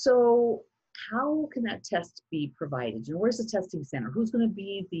 So how can that test be provided? Where's the testing center? Who's going to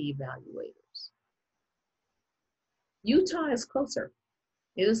be the evaluators? Utah is closer.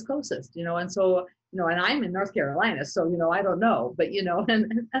 It is closest, and so, and I'm in North Carolina, so, I don't know, but,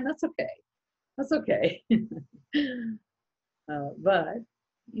 and that's okay. That's okay. But,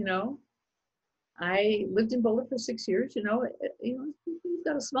 I lived in Boulder for 6 years, you've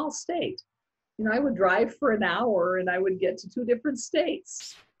got a small state. I would drive for an hour and I would get to 2 different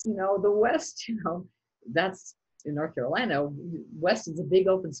states. The West, that's in North Carolina. West is the big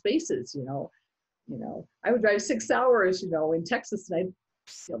open spaces, You know, I would drive 6 hours, you know, in Texas, and I'd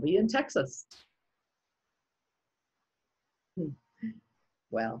still be in Texas.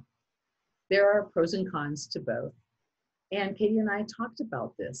 Well, there are pros and cons to both. And Katie and I talked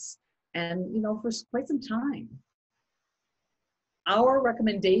about this, and, you know, for quite some time. Our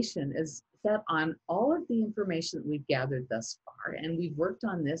recommendation is set on all of the information that we've gathered thus far, and we've worked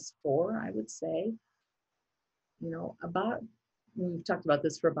on this for, I would say, you know, we've talked about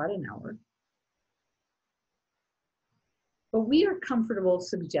this for about an hour. But we are comfortable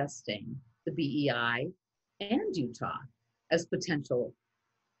suggesting the BEI and Utah as potential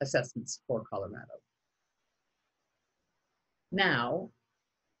assessments for Colorado. Now,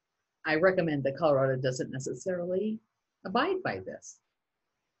 I recommend that Colorado doesn't necessarily abide by this.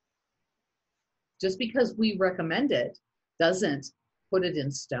 Just because we recommend it doesn't put it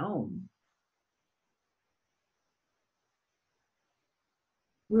in stone.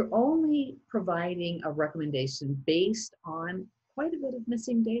 We're only providing a recommendation based on quite a bit of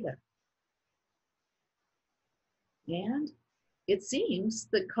missing data. And it seems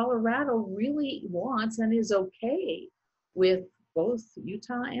that Colorado really wants and is okay with both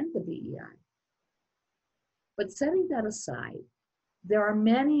Utah and the BEI. But setting that aside, there are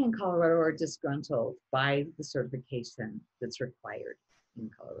many in Colorado who are disgruntled by the certification that's required in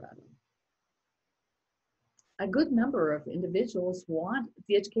Colorado. A good number of individuals want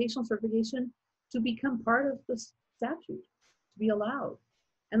the educational certification to become part of the statute, to be allowed.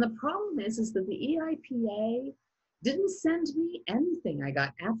 And the problem is that the EIPA didn't send me anything. I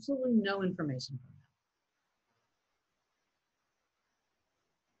got absolutely no information from them.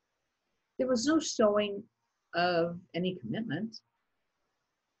 There was no showing of any commitment.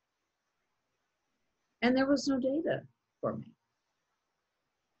 And there was no data for me.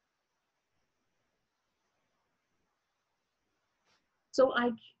 So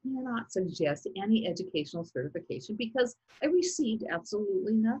I cannot suggest any educational certification because I received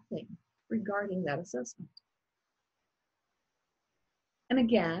absolutely nothing regarding that assessment. And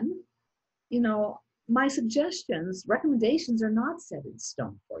again, you know, my suggestions, recommendations are not set in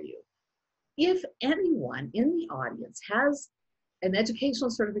stone for you. If anyone in the audience has an educational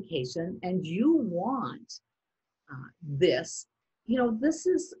certification and you want this, you know, this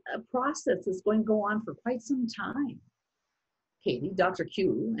is a process that's going to go on for quite some time. Katie, Dr.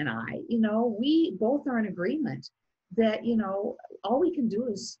 Q, and I, you know, we both are in agreement that, you know, all we can do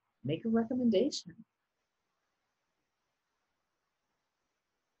is make a recommendation.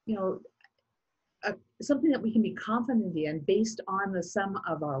 You know, something that we can be confident in based on the sum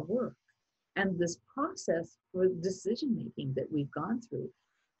of our work and this process for decision making that we've gone through,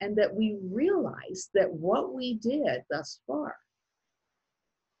 and that we realize that what we did thus far.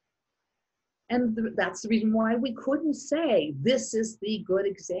 And that's the reason why we couldn't say this is the good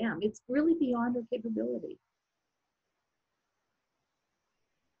exam. It's really beyond our capability.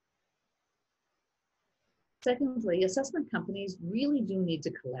 Secondly, assessment companies really do need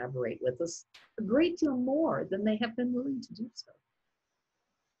to collaborate with us a great deal more than they have been willing to do so.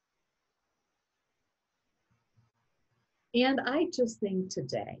 And I just think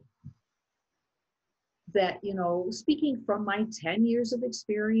today that, you know, speaking from my 10 years of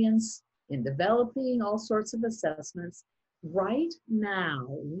experience in developing all sorts of assessments, right now,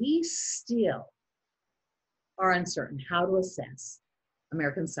 we still are uncertain how to assess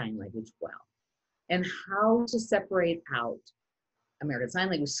American Sign Language well, and how to separate out American Sign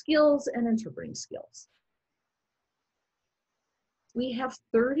Language skills and interpreting skills. We have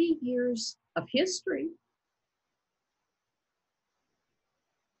 30 years of history,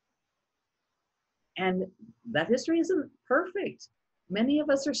 and that history isn't perfect. Many of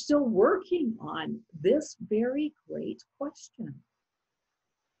us are still working on this very great question.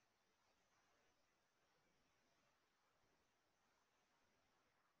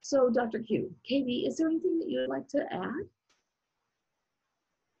 So, Dr. Q, Katie, is there anything that you would like to add?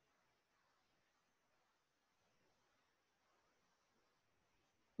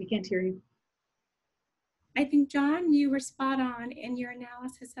 We can't hear you. I think, John, you were spot on in your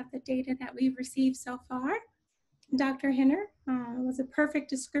analysis of the data that we've received so far. Dr. Henner was a perfect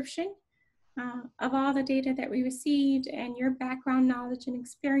description of all the data that we received, and your background knowledge and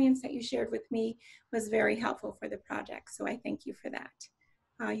experience that you shared with me was very helpful for the project. So I thank you for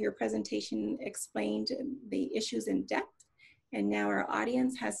that. Your presentation explained the issues in depth, and now our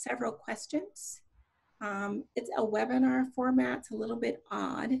audience has several questions. It's a webinar format, it's a little bit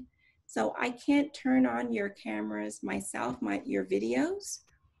odd. So I can't turn on your cameras myself, your videos.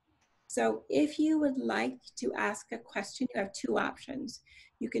 So if you would like to ask a question, you have two options.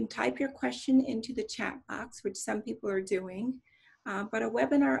 You can type your question into the chat box, which some people are doing. but a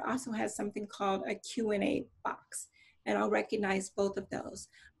webinar also has something called a Q&A box, and I'll recognize both of those.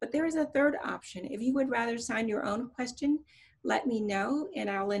 But there is a third option. If you would rather sign your own question, let me know, and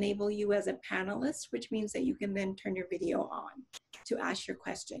I'll enable you as a panelist, which means that you can then turn your video on to ask your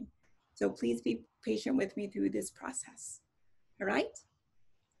question. So please be patient with me through this process. All right?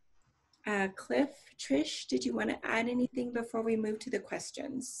 Cliff, Trish, did you want to add anything before we move to the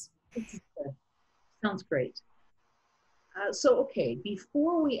questions? Sounds great. Okay,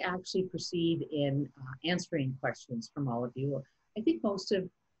 before we actually proceed in answering questions from all of you, I think most of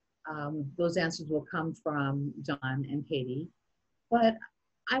those answers will come from John and Katie, but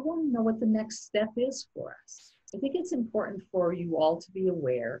I want to know what the next step is for us. I think it's important for you all to be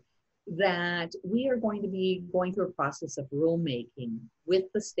aware that we are going to be going through a process of rulemaking with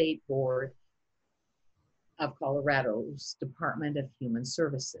the State Board of Colorado's Department of Human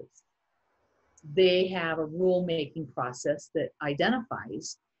Services. They have a rulemaking process that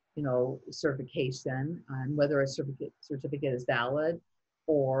identifies, certification and whether a certificate is valid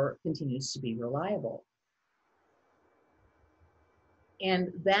or continues to be reliable.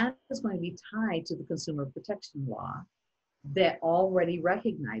 And that is going to be tied to the consumer protection law that already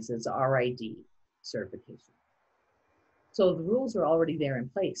recognizes RID certification. So the rules are already there in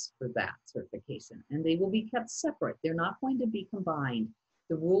place for that certification, and they will be kept separate. They're not going to be combined.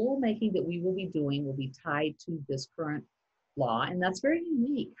 The rulemaking that we will be doing will be tied to this current law, and that's very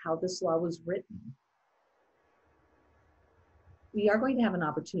unique how this law was written. We are going to have an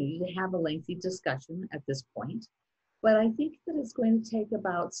opportunity to have a lengthy discussion at this point, but I think that it's going to take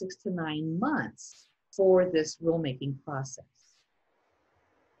about 6 to 9 months for this rulemaking process.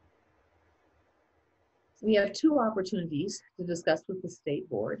 We have 2 opportunities to discuss with the State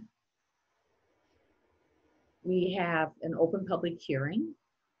Board. We have an open public hearing,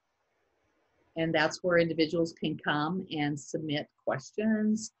 and that's where individuals can come and submit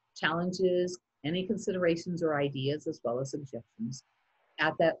questions, challenges, any considerations or ideas, as well as suggestions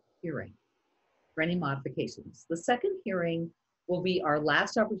at that hearing for any modifications. The second hearing will be our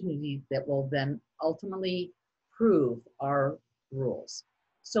last opportunity that will then ultimately prove our rules.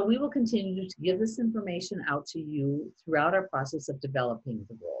 So we will continue to give this information out to you throughout our process of developing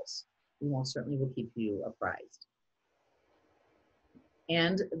the rules. We most certainly will keep you apprised.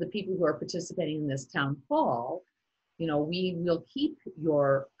 And the people who are participating in this town hall, we will keep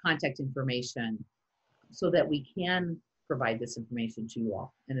your contact information so that we can provide this information to you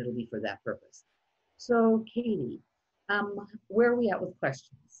all, and it'll be for that purpose. So Katie, where are we at with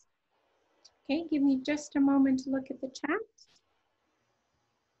questions? Okay, give me just a moment to look at the chat.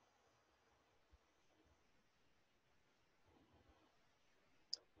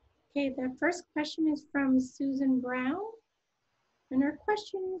 Okay, the first question is from Susan Brown. And her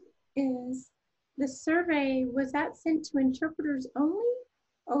question is, the survey, was that sent to interpreters only,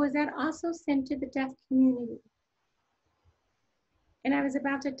 or was that also sent to the deaf community? And I was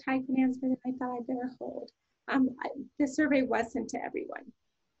about to type an answer that I thought I'd better hold. The survey was sent to everyone.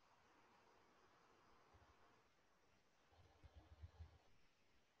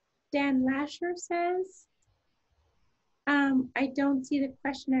 Dan Lasher says, I don't see the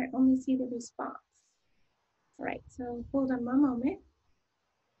question, I only see the response. All right, so hold on one moment.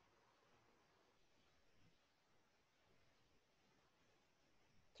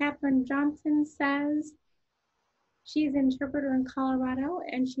 Catherine Johnson says she's an interpreter in Colorado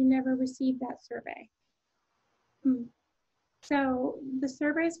and she never received that survey. So the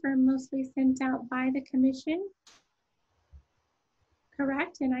surveys were mostly sent out by the commission,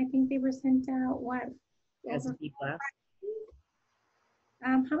 correct? And I think they were sent out, what? As a e-blast.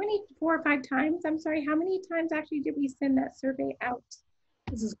 How many, 4 or 5 times? I'm sorry, how many times actually did we send that survey out?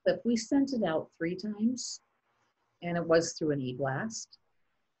 This is Cliff. We sent it out 3 times, and it was through an e-blast.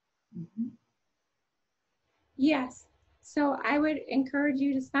 Yes, so I would encourage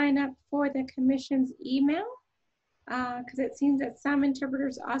you to sign up for the commission's email because it seems that some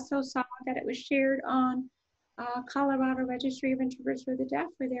interpreters also saw that it was shared on Colorado Registry of Interpreters for the Deaf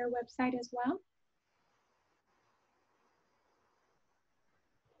for their website as well.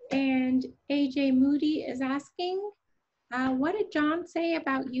 And AJ Moody is asking, what did John say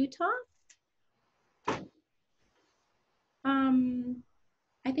about Utah?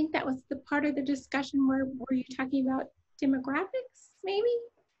 I think that was the part of the discussion where were you talking about demographics, maybe?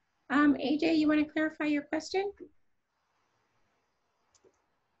 AJ, you want to clarify your question?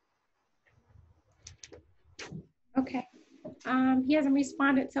 Okay, he hasn't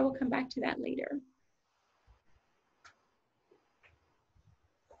responded, so we'll come back to that later.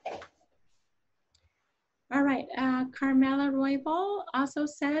 All right, Carmela Roybal also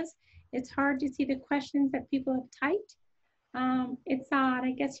says, it's hard to see the questions that people have typed. It's odd.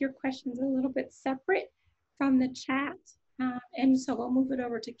 I guess your question's a little bit separate from the chat. And so we'll move it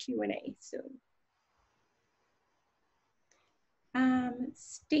over to Q&A soon.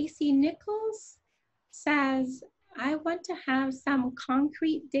 Stacy Nichols says, I want to have some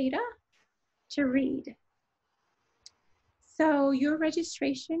concrete data to read. So your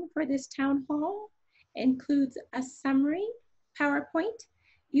registration for this town hall includes a summary PowerPoint.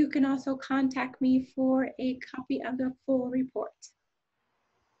 You can also contact me for a copy of the full report.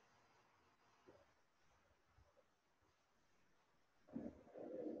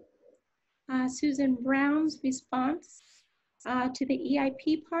 Susan Brown's response to the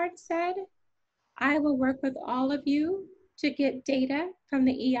EIP part said, I will work with all of you to get data from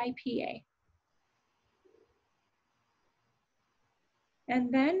the EIPA.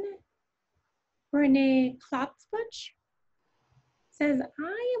 And then Renee Klotzbuch says,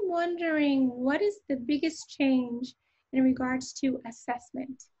 I am wondering what is the biggest change in regards to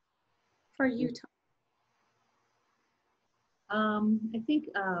assessment for Utah? I think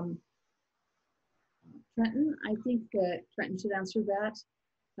Trenton, I think Trenton should answer that.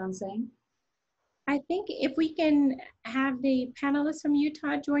 John saying? I think if we can have the panelists from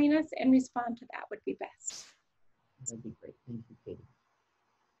Utah join us and respond to that would be best. That'd be great. Thank you, Katie.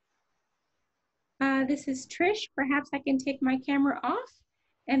 This is Trish. Perhaps I can take my camera off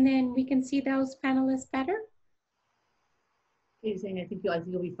and then we can see those panelists better. Katie's saying, I think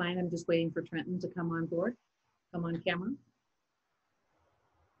you'll be fine. I'm just waiting for Trenton to come on board, come on camera.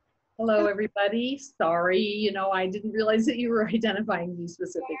 Hello, everybody. Sorry, you know, I didn't realize that you were identifying me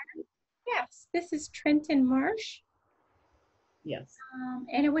specifically. Yes, this is Trenton Marsh. Yes.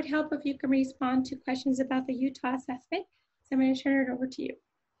 And it would help if you can respond to questions about the Utah assessment. So I'm going to turn it over to you.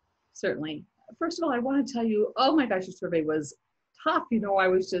 Certainly. First of all, I want to tell you, oh my gosh, the survey was tough. You know, I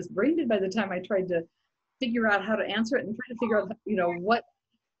was just brain dead by the time I tried to figure out how to answer it and try to figure out,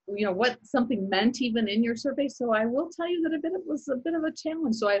 what something meant even in your survey. So I will tell you that it was a bit of a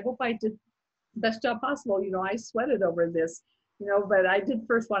challenge. So I hope I did the best job possible. You know, I sweated over this, but I did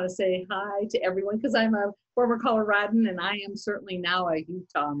first want to say hi to everyone because I'm a former Coloradan and I am certainly now a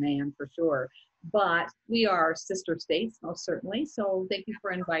Utah man for sure. But we are sister states, most certainly. So thank you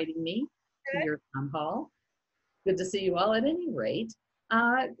for inviting me to your town hall. Good to see you all at any rate.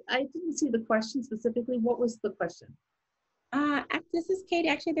 I didn't see the question specifically. What was the question? This is Kate.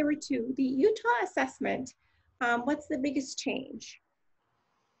 Actually, there were two. The Utah assessment, what's the biggest change?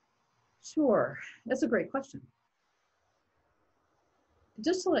 Sure, that's a great question.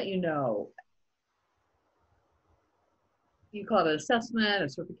 Just to let you know, you call it an assessment, a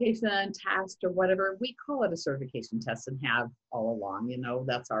certification test, or whatever. We call it a certification test and have all along,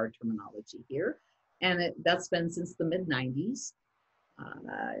 that's our terminology here. And that's been since the mid-90s,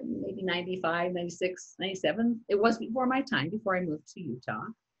 maybe 95, 96, 97. It was before my time, before I moved to Utah.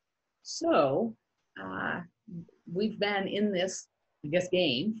 So we've been in this, I guess,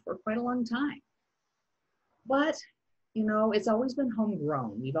 game for quite a long time. But, it's always been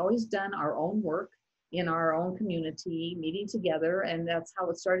homegrown. We've always done our own work in our own community, meeting together, and that's how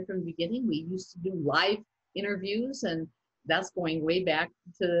it started from the beginning. We used to do live interviews, and that's going way back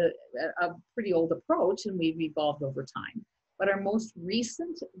to a pretty old approach, and we've evolved over time. But our most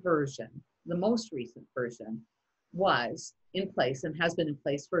recent version, the most recent version, was in place and has been in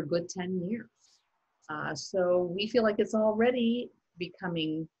place for a good 10 years. So we feel like it's already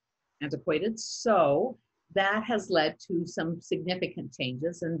becoming antiquated. So that has led to some significant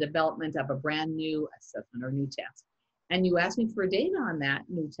changes and development of a brand new assessment or new test. And you asked me for data on that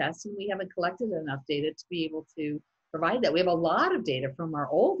new test, and we haven't collected enough data to be able to provide that. We have a lot of data from our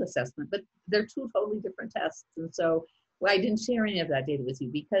old assessment, but they're two totally different tests. And so I didn't share any of that data with you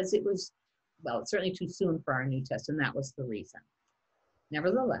because it was, it's certainly too soon for our new test, and that was the reason.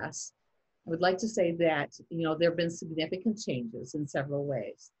 Nevertheless, I would like to say that, there have been significant changes in several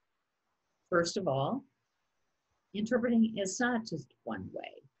ways. First of all, interpreting is not just one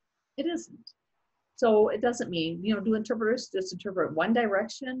way. It isn't. So it doesn't mean, do interpreters just interpret one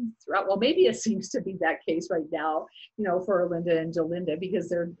direction throughout? Well, maybe it seems to be that case right now, for Linda and Jolinda, because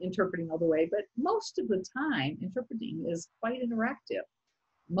they're interpreting all the way. But most of the time, interpreting is quite interactive.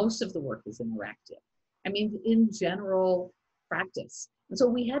 Most of the work is interactive. I mean, in general practice. And so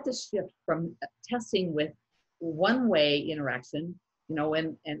we had to shift from testing with one-way interaction,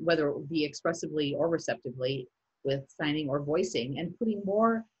 and whether it would be expressively or receptively with signing or voicing, and putting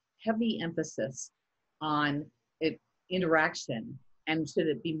more heavy emphasis on interaction, and should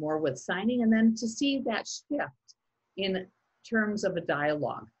it be more with signing, and then to see that shift in terms of a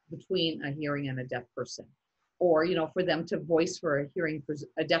dialogue between a hearing and a deaf person, or for them to voice for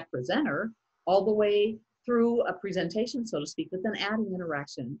a deaf presenter, all the way through a presentation, so to speak, but then adding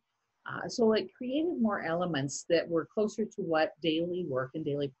interaction. So it created more elements that were closer to what daily work and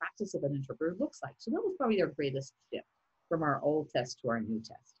daily practice of an interpreter looks like. So that was probably our greatest shift from our old test to our new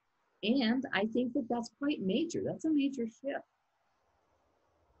test. And I think that that's quite major. That's a major shift.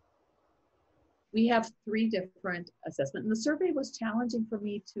 We have 3 different assessments, and the survey was challenging for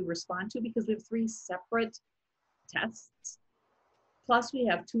me to respond to because we have 3 separate tests. Plus we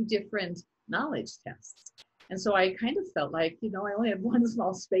have 2 different knowledge tests. And so I kind of felt like, you know, I only had one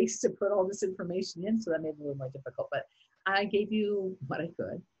small space to put all this information in, so that made it a little more difficult, but I gave you what I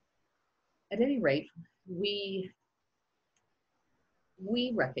could. At any rate, we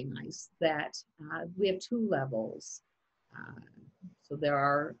recognize that we have 2 levels. So there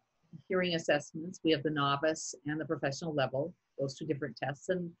are hearing assessments. We have the novice and the professional level, those 2 different tests,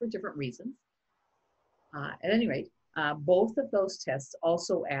 and for different reasons. At any rate, both of those tests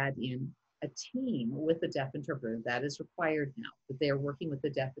also add in a team with a deaf interpreter. That is required now, that they are working with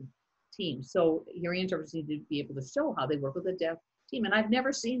the deaf team. So hearing interpreters need to be able to show how they work with a deaf team. And I've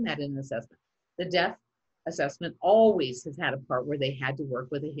never seen that in an assessment. The deaf assessment always has had a part where they had to work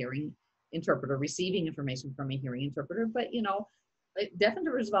with a hearing interpreter, receiving information from a hearing interpreter. But, you know, deaf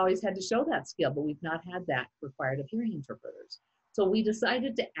interpreters have always had to show that skill, but we've not had that required of hearing interpreters. So we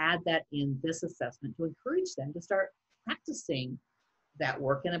decided to add that in this assessment to encourage them to start practicing that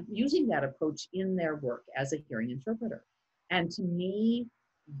work and using that approach in their work as a hearing interpreter. And to me,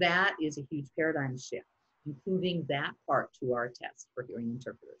 that is a huge paradigm shift, including that part to our test for hearing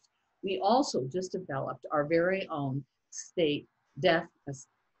interpreters. We also just developed our very own state deaf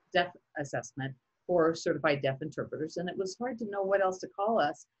assessment for certified deaf interpreters. And it was hard to know what else to call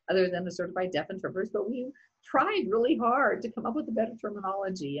us other than the certified deaf interpreters, but we tried really hard to come up with a better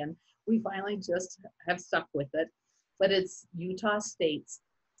terminology, and we finally just have stuck with it. But it's Utah State's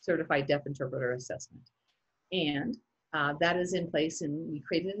Certified Deaf Interpreter Assessment. And that is in place, and we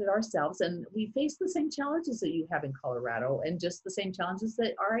created it ourselves, and we face the same challenges that you have in Colorado and just the same challenges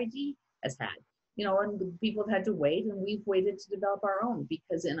that RID has had. You know, and people have had to wait, and we've waited to develop our own,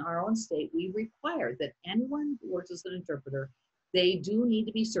 because in our own state, we require that anyone who works as an interpreter, they do need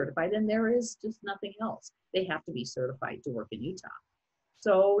to be certified, and there is just nothing else. They have to be certified to work in Utah.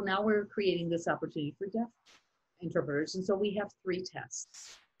 So now we're creating this opportunity for deaf interpreters, and so we have 3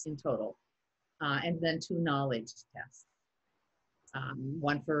 tests in total, and then 2 knowledge tests,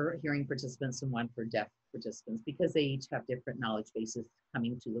 one for hearing participants and one for deaf participants, because they each have different knowledge bases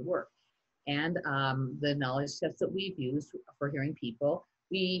coming to the work. And the knowledge tests that we've used for hearing people,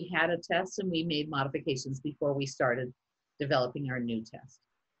 we had a test and we made modifications before we started developing our new test.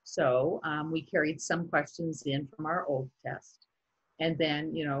 So we carried some questions in from our old test. And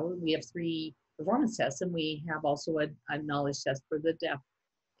then, you know, we have 3 performance tests, and we have also a knowledge test for the deaf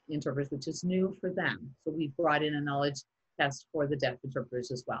interpreters, which is new for them. So we brought in a knowledge test for the deaf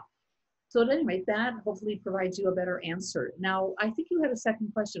interpreters as well. So at any rate, that hopefully provides you a better answer. Now, I think you had a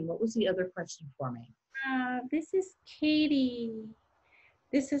second question. What was the other question for me? This is Katie.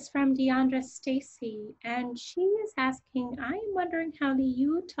 This is from Deandra Stacy, and she is asking, I am wondering how the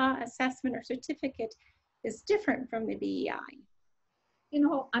Utah assessment or certificate is different from the BEI. You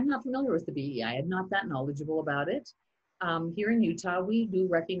know, I'm not familiar with the BEI. I'm not that knowledgeable about it. Here in Utah, we do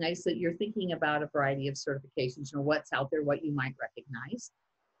recognize that you're thinking about a variety of certifications, you know, what's out there, what you might recognize.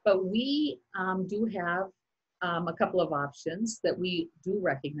 But we do have a couple of options that we do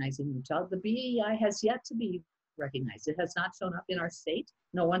recognize in Utah. The BEI has yet to be recognized. It has not shown up in our state.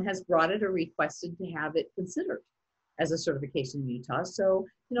 No one has brought it or requested to have it considered as a certification in Utah. So,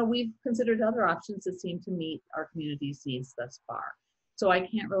 you know, we've considered other options that seem to meet our community's needs thus far. So I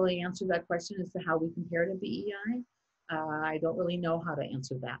can't really answer that question as to how we compare to BEI. I don't really know how to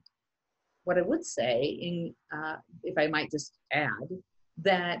answer that. What I would say, if I might just add,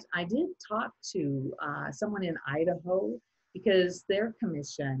 that I did talk to someone in Idaho, because their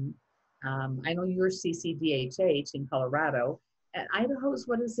commission, I know you're CCDHH in Colorado, and Idaho's,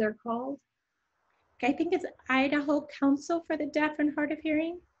 what is their called? I think it's Idaho Council for the Deaf and Hard of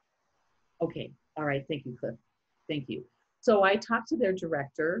Hearing. Okay, all right, thank you, Cliff. Thank you. So I talked to their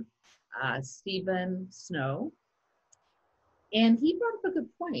director, Stephen Snow, and he brought up a good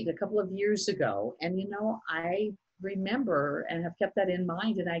point a couple of years ago. And, you know, I remember and have kept that in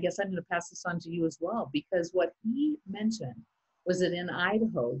mind, and I guess I'm going to pass this on to you as well, because what he mentioned was that in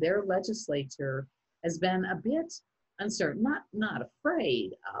Idaho, their legislature has been a bit uncertain, not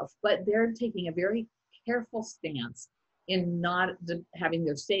afraid of, but they're taking a very careful stance in not having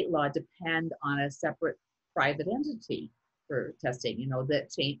their state law depend on a separate private entity for testing. You know,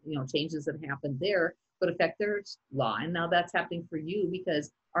 that changes that happened there could affect their law. And now that's happening for you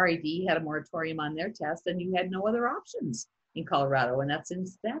because RID had a moratorium on their test and you had no other options in Colorado, and that's in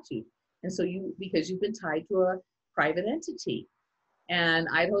statute. And so because you've been tied to a private entity. And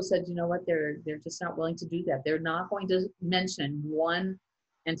Idaho said, you know what, they're just not willing to do that. They're not going to mention one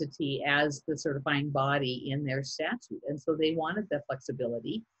entity as the certifying body in their statute. And so they wanted that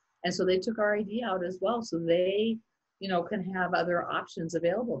flexibility. And so they took RID out as well. So they, can have other options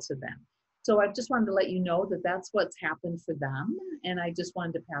available to them. So I just wanted to let you know that that's what's happened for them. And I just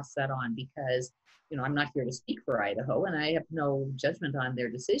wanted to pass that on because, I'm not here to speak for Idaho and I have no judgment on their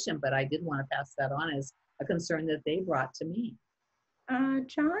decision, but I did want to pass that on as a concern that they brought to me.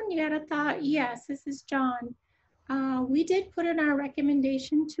 John, you had a thought? Yes, this is John. We did put in our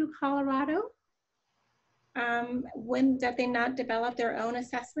recommendation to Colorado that they not develop their own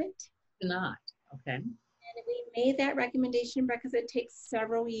assessment. Do not, okay. And we made that recommendation because it takes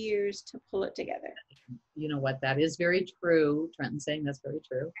several years to pull it together. You know what, that is very true. Trenton's saying that's very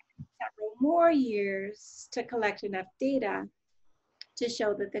true. Several more years to collect enough data to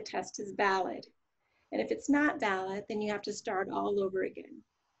show that the test is valid. And if it's not valid, then you have to start all over again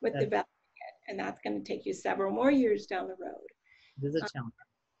with developing it. And that's going to take you several more years down the road. It is a challenge.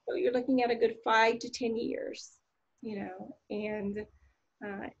 So you're looking at a good 5 to 10 years, and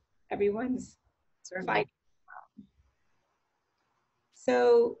everyone's fighting.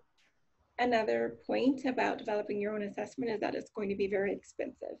 So another point about developing your own assessment is that it's going to be very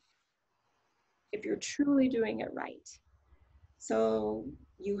expensive if you're truly doing it right. So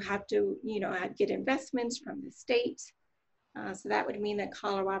you have to, get investments from the state. So that would mean that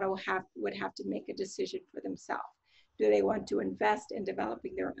Colorado would have to make a decision for themselves. Do they want to invest in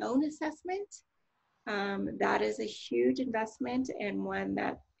developing their own assessment? That is a huge investment and one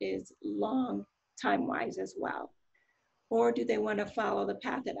that is long time-wise as well. Or do they want to follow the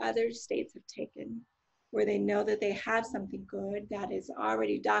path that other states have taken, where they know that they have something good that is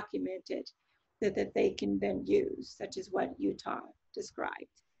already documented that they can then use, such as what Utah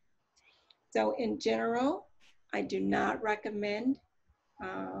described. So in general, I do not recommend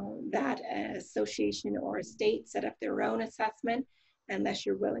that an association or a state set up their own assessment unless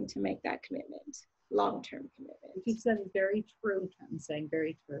you're willing to make that commitment, long-term commitment. What you said is very true, I'm saying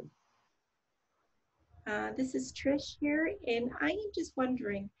very true. This is Trish here, and I am just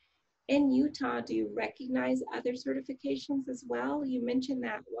wondering, in Utah, do you recognize other certifications as well? You mentioned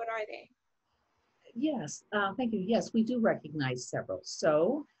that. What are they? Yes, thank you. Yes, we do recognize several.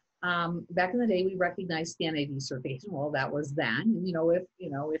 So back in the day, we recognized the NAD certification. Well, that was then. And,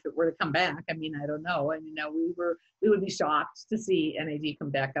 if it were to come back, I don't know. We would be shocked to see NAD come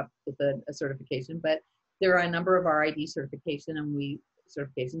back up with a certification. But there are a number of RID certifications, and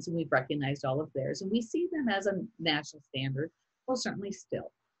we've recognized all of theirs, and we see them as a national standard. Well, certainly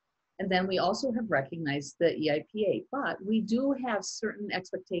still. And then we also have recognized the EIPA, but we do have certain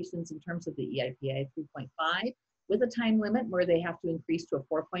expectations in terms of the EIPA 3.5 with a time limit where they have to increase to a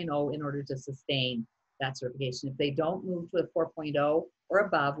 4.0 in order to sustain that certification. If they don't move to a 4.0 or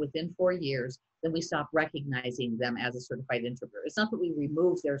above within 4 years, then we stop recognizing them as a certified interpreter. It's not that we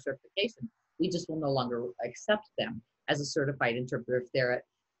remove their certification. We just will no longer accept them as a certified interpreter if they're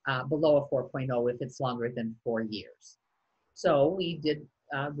at below a 4.0 if it's longer than 4 years. So we did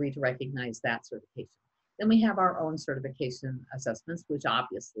agree to recognize that certification. Then we have our own certification assessments, which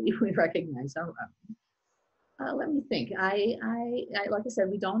obviously we recognize our own. Let me think. I like I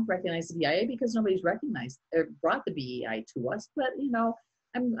said, we don't recognize the BIA because nobody's recognized or brought the BEI to us. But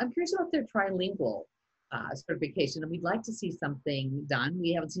I'm curious about their trilingual certification, and we'd like to see something done.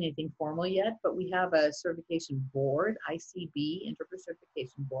 We haven't seen anything formal yet, but we have a certification board, ICB, Interpreter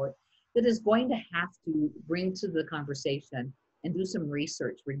Certification Board, that is going to have to bring to the conversation and do some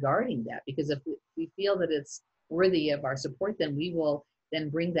research regarding that, because if we feel that it's worthy of our support, then we will then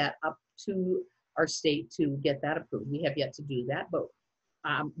bring that up to our state to get that approved. We have yet to do that, but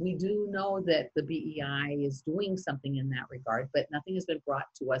we do know that the BEI is doing something in that regard, but nothing has been brought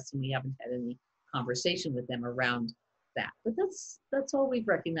to us and we haven't had any conversation with them around that. But that's all we've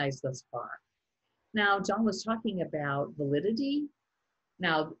recognized thus far. Now, John was talking about validity.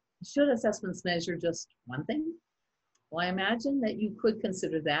 Now, should assessments measure just one thing? Well, I imagine that you could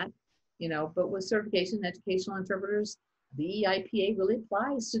consider that, but with certification educational interpreters, the EIPA really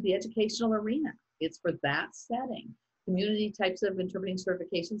applies to the educational arena. It's for that setting. Community types of interpreting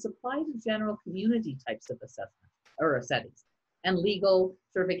certifications apply to general community types of assessment or settings. And legal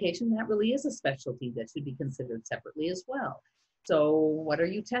certification, that really is a specialty that should be considered separately as well. So what are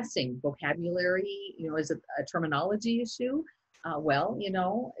you testing? Vocabulary, is it a terminology issue?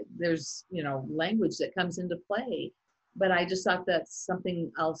 There's, language that comes into play. but I just thought that's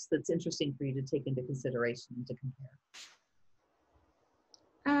something else that's interesting for you to take into consideration and to compare.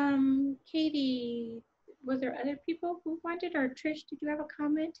 Katie, was there other people who wanted, or Trish, did you have a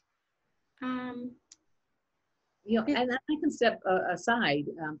comment? You know, and I can step aside,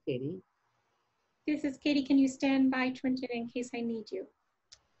 Katie. This is Katie. Can you stand by, Trenton, in case I need you?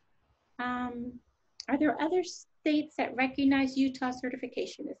 Are there other states that recognize Utah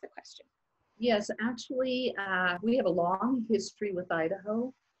certification is the question. Yes, actually, we have a long history with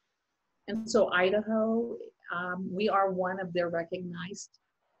Idaho. And so Idaho, we are one of their recognized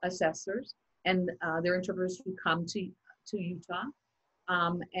assessors, and their interpreters who come to Utah.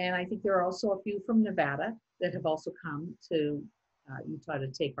 And I think there are also a few from Nevada that have also come to Utah to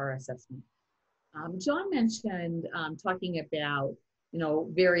take our assessment. John mentioned talking about, you know,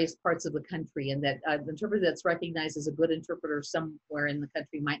 various parts of the country, and that an interpreter that's recognized as a good interpreter somewhere in the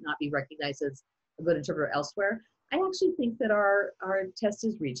country might not be recognized as a good interpreter elsewhere. I actually think that our test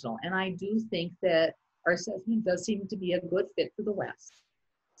is regional, and I do think that our assessment does seem to be a good fit for the West,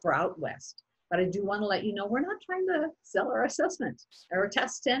 for out West. But I do want to let you know, we're not trying to sell our assessment or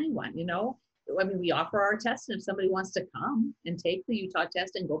test to anyone, you know. I mean, we offer our test, and if somebody wants to come and take the Utah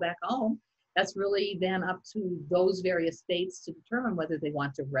test and go back home, that's really then up to those various states to determine whether they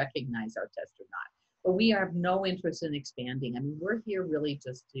want to recognize our test or not. But we have no interest in expanding. I mean, we're here really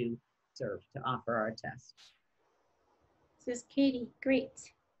just to serve, to offer our test. This is Katie.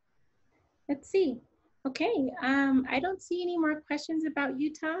 Great. Let's see. Okay, I don't see any more questions about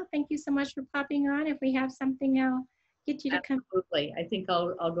Utah. Thank you so much for popping on. If we have something, I'll get you to come. Absolutely. I think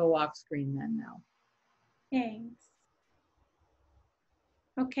I'll go off screen then now. Thanks.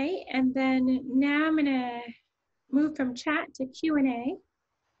 Okay, and then now I'm gonna move from chat to Q&A.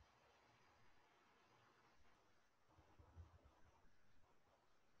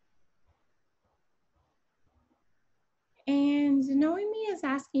 And Noemi is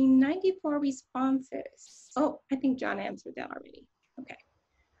asking 94 responses. Oh, I think John answered that already. Okay.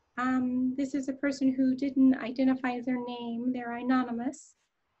 This is a person who didn't identify their name. They're anonymous.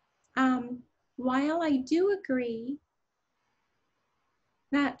 While I do agree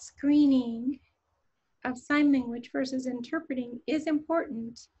that screening of sign language versus interpreting is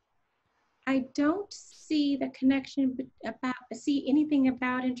important, I don't see the connection see anything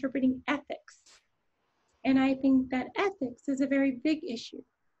about interpreting ethics. And I think that ethics is a very big issue.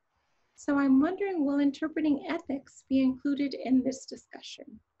 So I'm wondering, will interpreting ethics be included in this discussion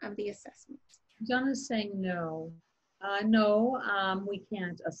of the assessment? John is saying no. No, we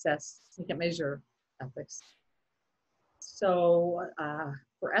can't assess, we can't measure ethics. So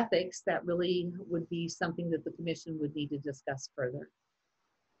for ethics, that really would be something that the commission would need to discuss further.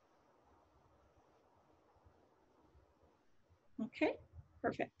 Okay,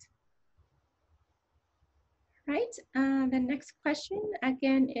 perfect. Right, the next question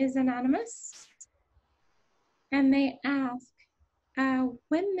again is anonymous, and they ask,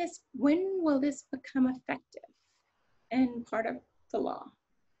 when will this become effective and part of the law?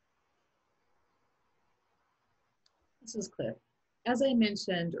 This is Cliff. As I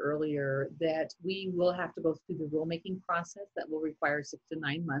mentioned earlier, that we will have to go through the rulemaking process that will require 6 to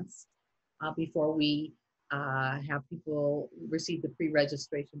 9 months before we have people receive the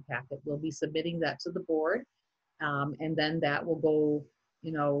pre-registration packet. We'll be submitting that to the board. And then that will go,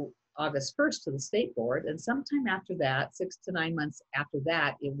 you know, August 1st to the state board. And sometime after that, 6 to 9 months after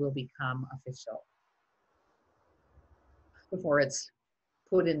that, it will become official before it's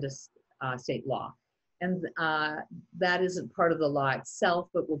put into state law. And that isn't part of the law itself,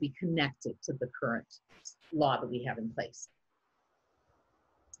 but will be connected to the current law that we have in place.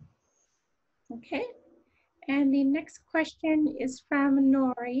 Okay. And the next question is from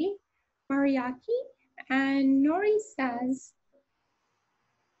Nori Mariaki. And Nori says,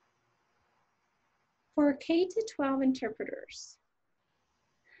 for K-12 interpreters,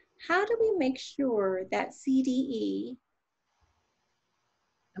 how do we make sure that CDE,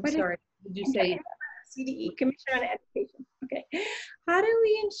 I'm sorry, did you say? CDE, Commission on Education, okay. How do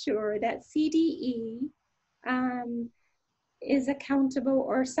we ensure that CDE is accountable,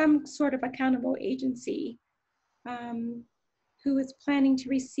 or some sort of accountable agency who is planning to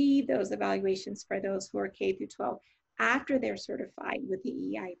receive those evaluations for those who are K-12 after they're certified with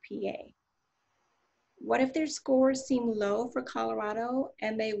the EIPA? What if their scores seem low for Colorado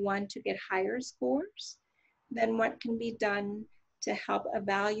and they want to get higher scores? Then what can be done to help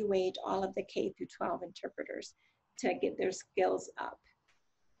evaluate all of the K-12 interpreters to get their skills up,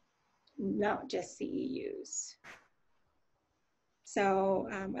 not just CEUs? So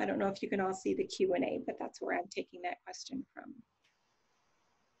I don't know if you can all see the Q&A, but that's where I'm taking that question from.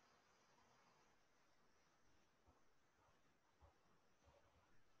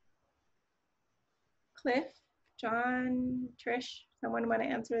 Cliff, John, Trish, someone want to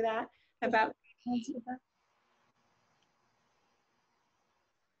answer that about? Answer that.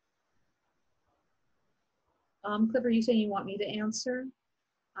 Cliff, are you saying you want me to answer?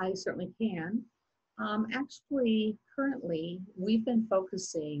 I certainly can. Actually, currently, we've been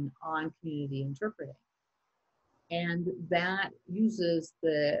focusing on community interpreting. And that uses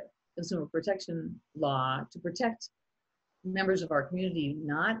the consumer protection law to protect members of our community,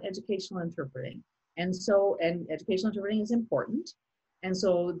 not educational interpreting. And educational interpreting is important. And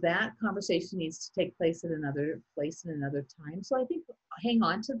so that conversation needs to take place at another place and another time. So I think hang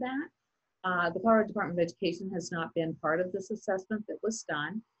on to that. The Colorado Department of Education has not been part of this assessment that was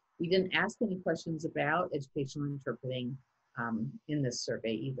done. We didn't ask any questions about educational interpreting in this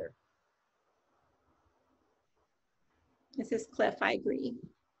survey either. This is Cliff, I agree.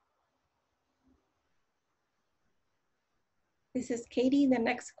 This is Katie. The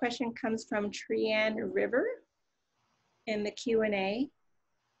next question comes from Trianne River in the Q&A.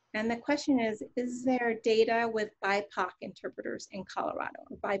 And the question is there data with BIPOC interpreters in Colorado,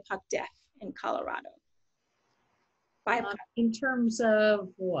 or BIPOC deaf in Colorado? BIPOC. In terms of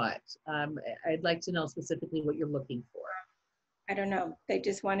what? I'd like to know specifically what you're looking for. I don't know. They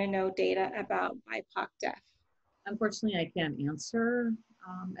just want to know data about BIPOC deaf. Unfortunately, I can't answer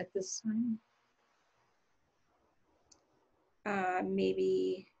at this time.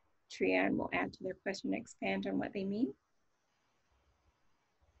 Maybe Trianne will add to their question and expand on what they mean.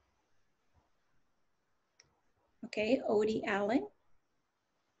 Okay, Odie Allen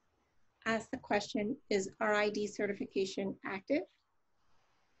asked the question, is RID certification active?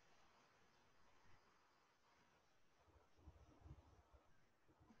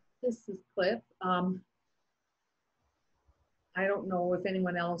 This is Cliff. I don't know if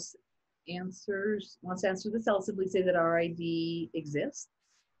anyone else wants to answer this. I'll simply say that RID exists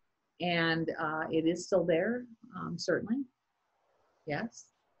and it is still there, certainly. Yes.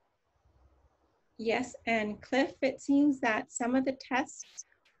 Yes, and Cliff, it seems that some of the tests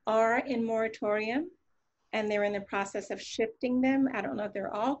are in moratorium and they're in the process of shifting them. I don't know if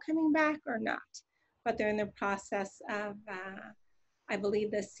they're all coming back or not, but they're in the process of, I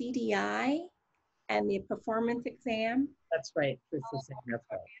believe, the CDI and the performance exam. That's right.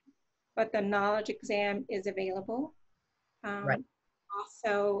 But the knowledge exam is available. Right.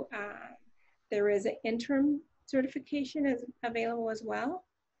 Also, there is an interim certification is available as well,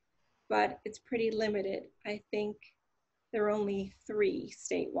 but it's pretty limited. I think there are only 3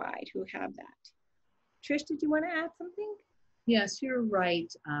 statewide who have that. Trish, did you want to add something? Yes, you're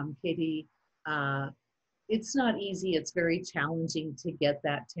right, Katie. It's not easy. It's very challenging to get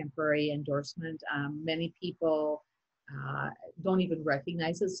that temporary endorsement. Many people don't even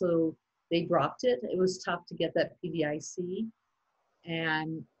recognize it, so they dropped it. It was tough to get that PDIC.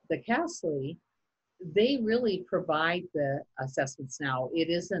 And the CASLI, they really provide the assessments now. It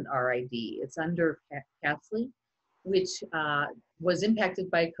isn't RID, it's under CASLI, which was impacted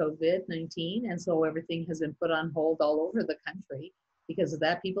by COVID-19. And so everything has been put on hold all over the country. Because of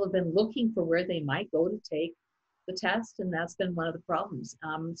that, people have been looking for where they might go to take the test, and that's been one of the problems.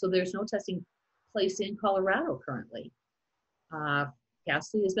 So there's no testing place in Colorado currently.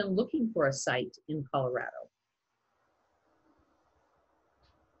 CASLI has been looking for a site in Colorado.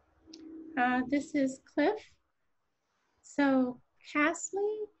 This is Cliff. So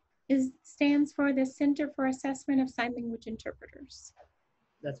CASLI stands for the Center for Assessment of Sign Language Interpreters.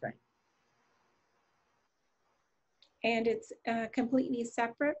 That's right. And it's completely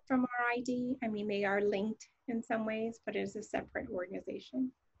separate from RID. I mean, they are linked in some ways, but it is a separate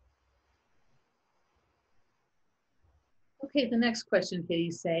organization. Okay, the next question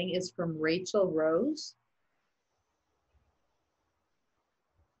Katie's saying is from Rachel Rose.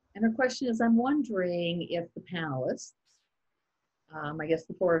 And her question is, I'm wondering if the panelists, I guess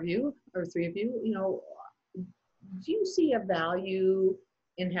the 4 of you or 3 of you, do you see a value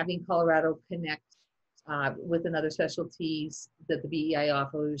in having Colorado connect with another specialties that the BEI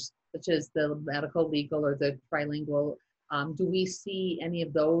offers, such as the medical, legal, or the trilingual? Do we see any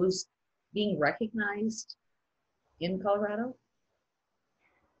of those being recognized in Colorado?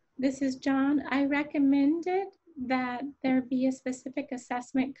 This is John. I recommended that there be a specific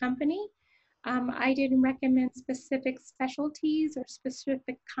assessment company. I didn't recommend specific specialties or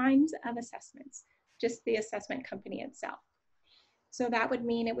specific kinds of assessments, just the assessment company itself. So that would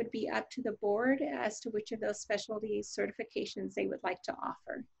mean it would be up to the board as to which of those specialty certifications they would like to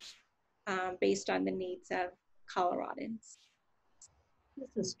offer based on the needs of Coloradans.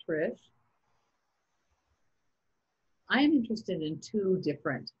 This is Trish. I am interested in 2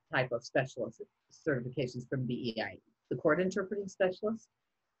 different type of specialist certifications from BEI, the court interpreting specialist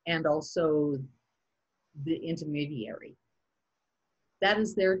and also the intermediary. That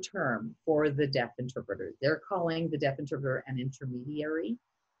is their term for the deaf interpreter. They're calling the deaf interpreter an intermediary.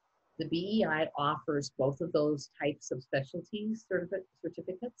 The BEI offers both of those types of specialty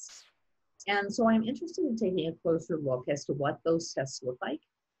certificates. And so I'm interested in taking a closer look as to what those tests look like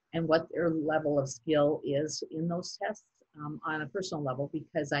and what their level of skill is in those tests on a personal level,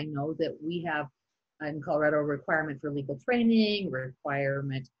 because I know that we have in Colorado a requirement for legal training,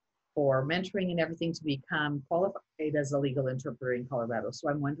 requirement for mentoring and everything to become qualified as a legal interpreter in Colorado. So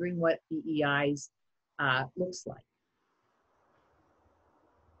I'm wondering what BEI's looks like.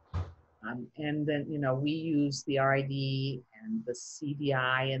 And then, you know, we use the RID and the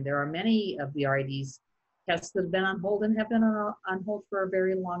CDI, and there are many of the RID's tests that have been on hold and have been on hold for a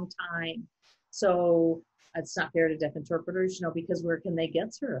very long time. So it's not fair to deaf interpreters, you know, because where can they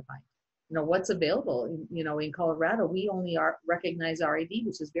get certified? You know, what's available, you know, in Colorado, we only recognize RID,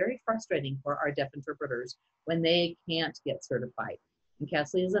 which is very frustrating for our deaf interpreters when they can't get certified. And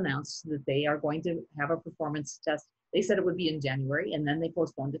CASLE has announced that they are going to have a performance test. They said it would be in January, and then they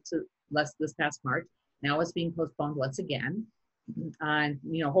postponed it to this past March. Now it's being postponed once again. You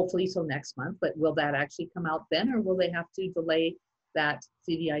know, hopefully till next month, but will that actually come out then, or will they have to delay that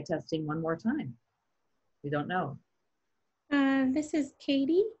CDI testing one more time? We don't know. This is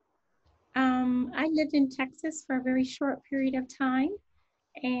Katie. I lived in Texas for a very short period of time,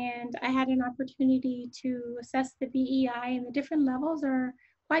 and I had an opportunity to assess the BEI, and the different levels are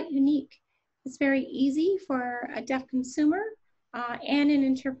quite unique. It's very easy for a deaf consumer and an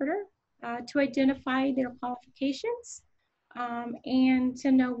interpreter to identify their qualifications and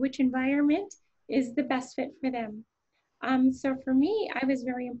to know which environment is the best fit for them. So for me, I was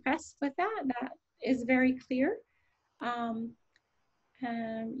very impressed with that. That is very clear.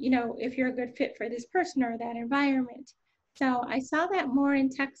 You know, if you're a good fit for this person or that environment. So I saw that more in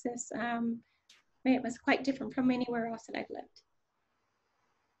Texas. It was quite different from anywhere else that I've lived.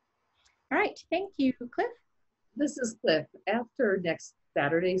 All right, thank you, Cliff. This is Cliff. After next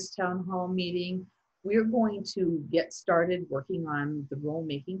Saturday's town hall meeting, we're going to get started working on the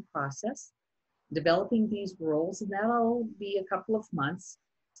rule-making process, developing these rules, and that'll be a couple of months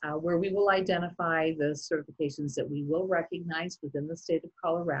where we will identify the certifications that we will recognize within the state of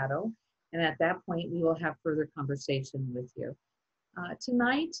Colorado. And at that point, we will have further conversation with you.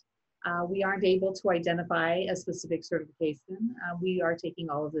 Tonight, we aren't able to identify a specific certification. We are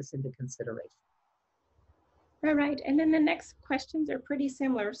taking all of this into consideration. All right, and then the next questions are pretty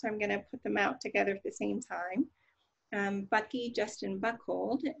similar, so I'm gonna put them out together at the same time. Bucky Justin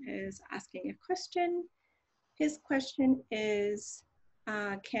Buckhold is asking a question. His question is,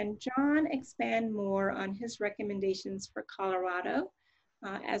 can John expand more on his recommendations for Colorado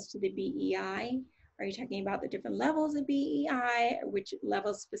as to the BEI? Are you talking about the different levels of BEI? Which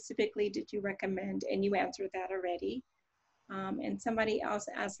levels specifically did you recommend? And you answered that already. And somebody else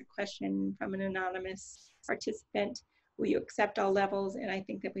asked a question from an anonymous participant. Will you accept all levels? And I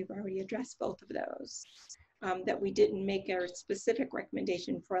think that we've already addressed both of those. That we didn't make a specific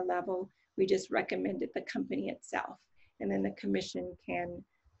recommendation for a level. We just recommended the company itself. And then the commission can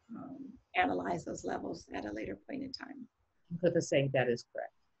analyze those levels at a later point in time. Cliff is saying that is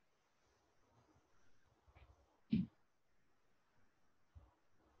correct.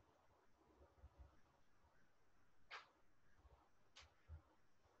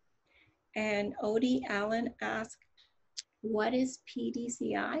 And Odie Allen asked, what is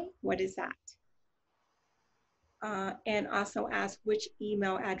PDCI? What is that? And also asked which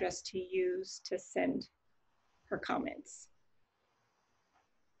email address to use to send her comments.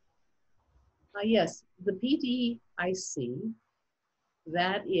 Yes, the PDIC,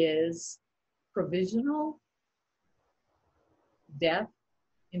 that is Provisional Deaf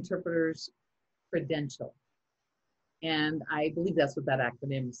Interpreters Credential. And I believe that's what that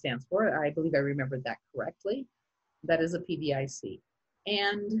acronym stands for. I believe I remembered that correctly. That is a PDIC.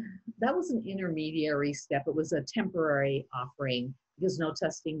 And that was an intermediary step. It was a temporary offering because no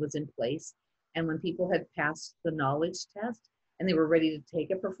testing was in place. And when people had passed the knowledge test and they were ready to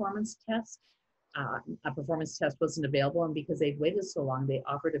take a performance test wasn't available. And because they'd waited so long, they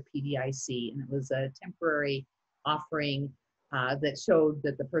offered a PDIC. And it was a temporary offering that showed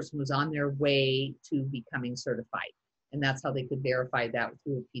that the person was on their way to becoming certified. And that's how they could verify that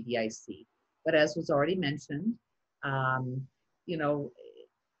through a PDIC. But as was already mentioned, you know,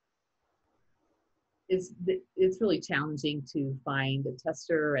 it's really challenging to find a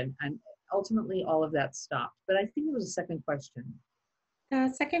tester, and ultimately all of that stopped. But I think it was a second question.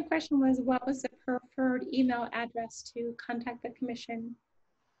 The second question was, what was the preferred email address to contact the commission?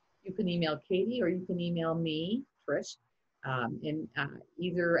 You can email Katie or you can email me, Trish, in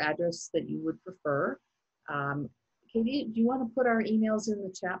either address that you would prefer. Katie, do you want to put our emails in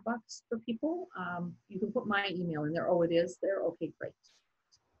the chat box for people? You can put my email in there. Oh, it is there? Okay, great.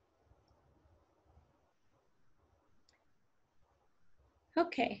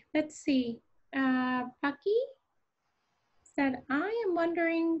 Okay, let's see. Bucky said, I am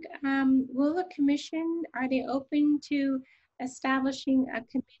wondering, will the commission, are they open to establishing a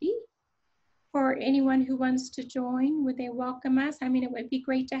committee for anyone who wants to join? Would they welcome us? I mean, it would be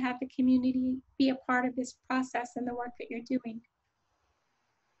great to have the community be a part of this process and the work that you're doing.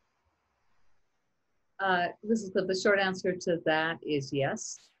 This is the short answer to that is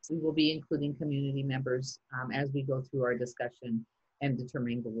yes. We will be including community members as we go through our discussion and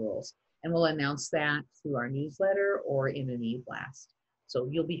determining the rules. And we'll announce that through our newsletter or in an e-blast. So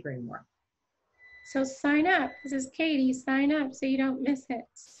you'll be hearing more. So sign up. This is Katie. Sign up so you don't miss it.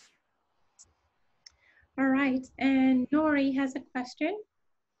 All right. And Nori has a question.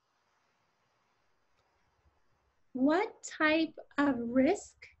 What type of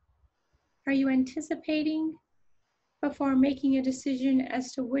risk are you anticipating before making a decision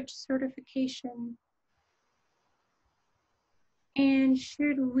as to which certification? And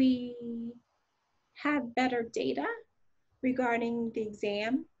should we have better data regarding the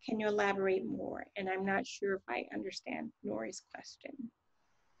exam? Can you elaborate more? And I'm not sure if I understand Nori's question.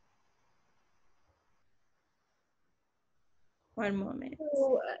 One moment.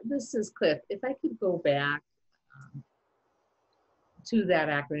 So, this is Cliff. If I could go back to that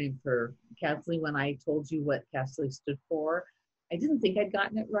acronym for CASLI, when I told you what CASLI stood for, I didn't think I'd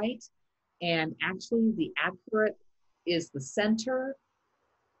gotten it right. And actually the accurate is the center.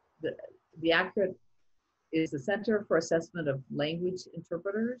 The accurate is the Center for Assessment of Language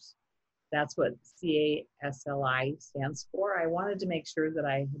Interpreters. That's what CASLI stands for. I wanted to make sure that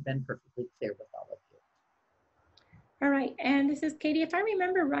I had been perfectly clear with all of you. All right, and this is Katie. If I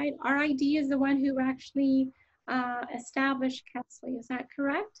remember right, RID is the one who actually established CASLI, is that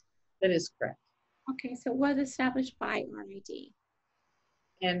correct? That is correct. Okay, so it was established by RID.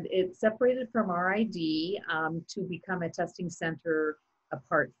 And it's separated from RID to become a testing center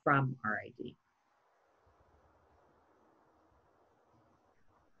apart from RID.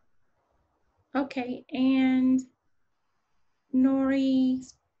 Okay, and Nori,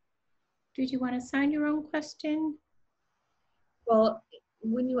 did you want to sign your own question? Well,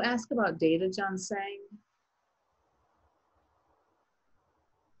 when you ask about data, John Sang,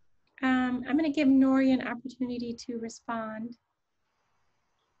 I'm going to give Nori an opportunity to respond.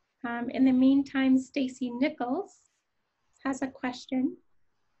 In the meantime, Stacy Nichols has a question.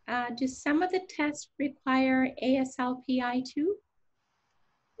 Do some of the tests require ASLPI too?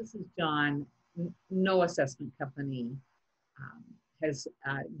 this is John. No assessment company has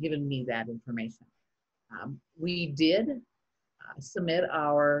given me that information. We did submit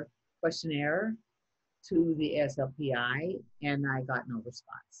our questionnaire to the ASLPI and I got no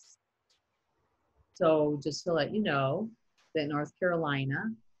response. So just to let you know that North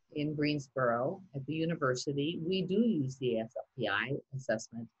Carolina in Greensboro at the university, we do use the ASLPI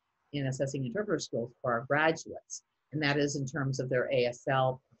assessment in assessing interpreter skills for our graduates. And that is in terms of their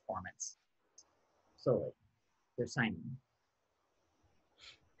ASL performance solely, their signing.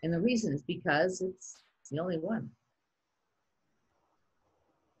 And the reason is because it's the only one.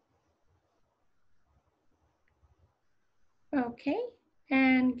 Okay,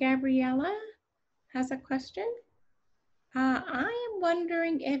 and Gabriella has a question. I am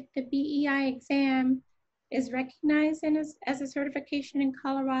wondering if the BEI exam is recognized as a certification in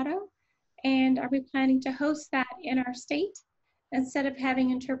Colorado, and are we planning to host that in our state instead of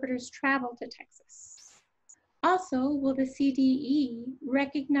having interpreters travel to Texas? Also, will the CDE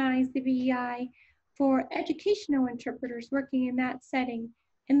recognize the BEI for educational interpreters working in that setting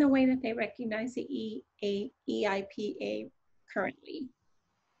in the way that they recognize the EIPA currently?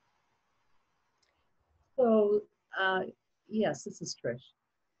 So, yes, this is Trish.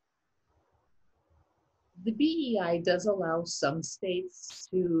 The BEI does allow some states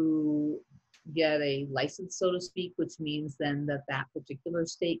to get a license, so to speak, which means then that that particular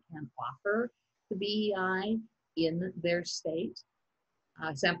state can offer the BEI in their state.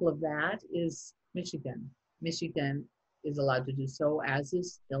 A sample of that is Michigan. Michigan is allowed to do so, as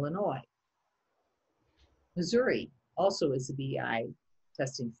is Illinois. Missouri also is a BEI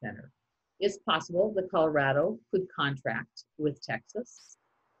testing center. It's possible that Colorado could contract with Texas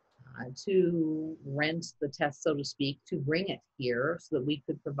to rent the test, so to speak, to bring it here so that we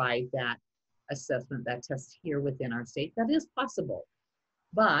could provide that assessment, that test here within our state. That is possible,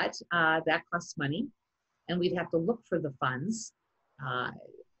 but that costs money and we'd have to look for the funds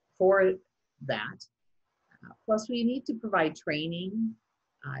for that. Plus we need to provide training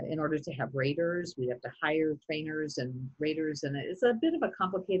In order to have raters, we have to hire trainers and raters, and it's a bit of a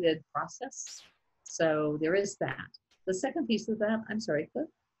complicated process. So there is that. The second piece of that, I'm sorry, Cliff?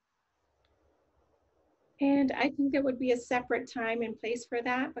 And I think there would be a separate time and place for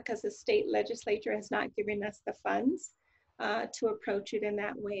that because the state legislature has not given us the funds to approach it in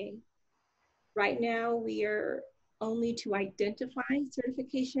that way. Right now, we are only to identify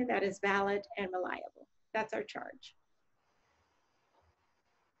certification that is valid and reliable. That's our charge.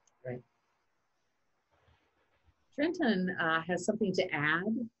 Right. Trenton has something to add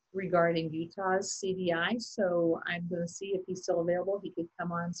regarding Utah's CDI, so I'm going to see if he's still available. He could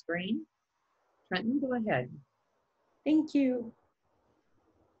come on screen. Trenton, go ahead. Thank you.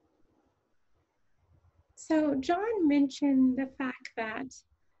 So John mentioned the fact that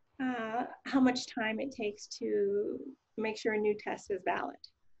how much time it takes to make sure a new test is valid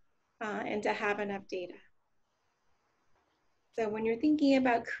and to have enough data. So when you're thinking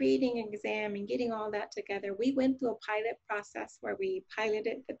about creating an exam and getting all that together, we went through a pilot process where we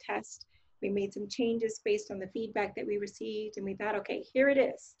piloted the test. We made some changes based on the feedback that we received, and we thought, okay, here it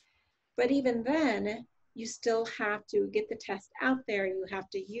is. But even then, you still have to get the test out there. You have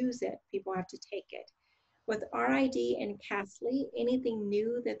to use it. People have to take it. With RID and CASTLE, anything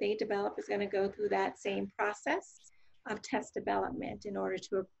new that they develop is going to go through that same process of test development in order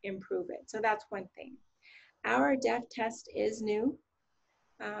to improve it. So that's one thing. Our DEF test is new,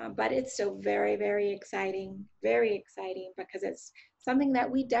 but it's still very, very exciting because it's something that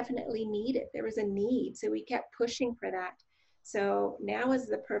we definitely needed. There was a need, so we kept pushing for that. So now is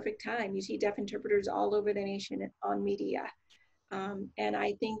the perfect time. You see deaf interpreters all over the nation on media. And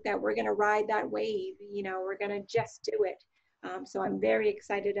I think that we're gonna ride that wave, you know, we're gonna just do it. So I'm very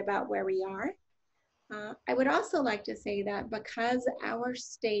excited about where we are. I would also like to say that because our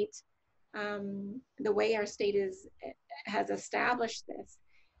state, the way our state has established this,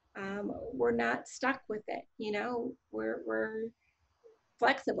 we're not stuck with it. You know, we're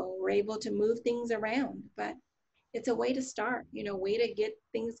flexible. We're able to move things around, but it's a way to start, you know, way to get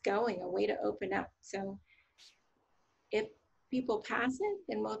things going, a way to open up. So if people pass it,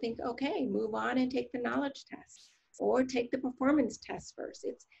 then we'll think, okay, move on and take the knowledge test or take the performance test first.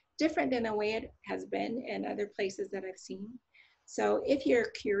 It's different than the way it has been in other places that I've seen. So if you're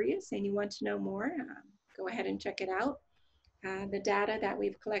curious and you want to know more, go ahead and check it out. The data that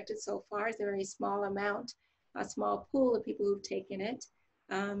we've collected so far is a very small amount, a small pool of people who've taken it.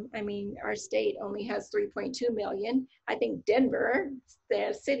 I mean, our state only has 3.2 million. I think Denver,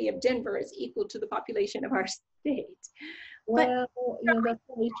 the city of Denver, is equal to the population of our state. Well, you know, that's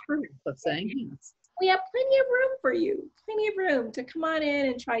really true, but saying yes. We have plenty of room for you, plenty of room to come on in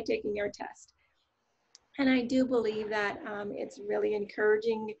and try taking our test. And I do believe that it's really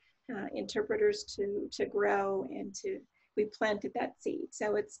encouraging interpreters to grow and we planted that seed.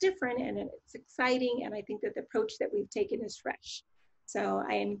 So it's different and it's exciting. And I think that the approach that we've taken is fresh. So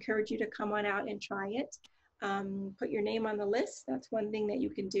I encourage you to come on out and try it. Put your name on the list. That's one thing that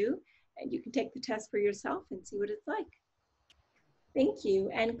you can do. And you can take the test for yourself and see what it's like. Thank you.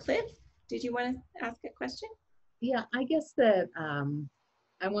 And Cliff, did you want to ask a question? Yeah, I guess that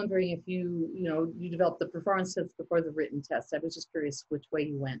I'm wondering if you developed the performance test before the written test. I was just curious which way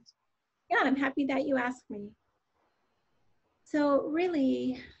you went. Yeah, I'm happy that you asked me. So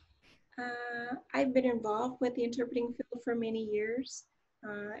really, I've been involved with the interpreting field for many years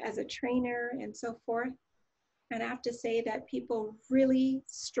as a trainer and so forth. And I have to say that people really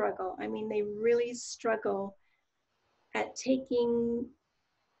struggle. I mean, they really struggle at taking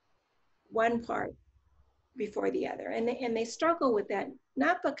one part before the other. And they struggle with that,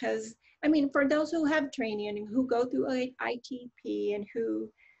 not because, I mean, for those who have training and who go through ITP and who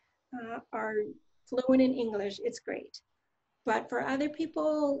are fluent in English, it's great. But for other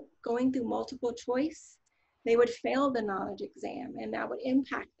people going through multiple choice, they would fail the knowledge exam and that would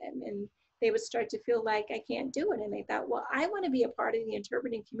impact them. And they would start to feel like, I can't do it. And they thought, well, I want to be a part of the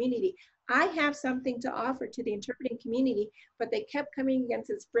interpreting community. I have something to offer to the interpreting community, but they kept coming against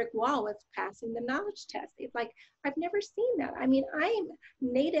this brick wall with passing the knowledge test. It's like, I've never seen that. I mean, I'm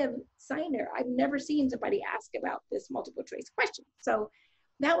native signer. I've never seen somebody ask about this multiple choice question. So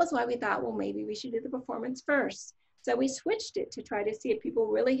that was why we thought, well, maybe we should do the performance first. So we switched it to try to see if people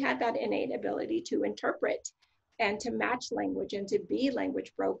really had that innate ability to interpret and to match language and to be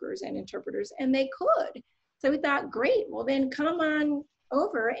language brokers and interpreters, and they could. So we thought, great, well then come on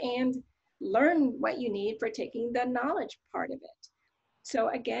over and learn what you need for taking the knowledge part of it. So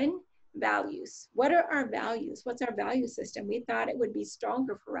again, values. What are our values? What's our value system? We thought it would be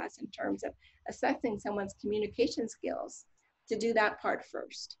stronger for us in terms of assessing someone's communication skills to do that part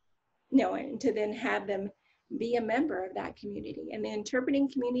first, and to then have them be a member of that community. And the interpreting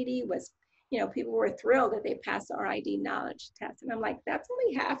community was, you know, people were thrilled that they passed the RID knowledge test. And I'm like, that's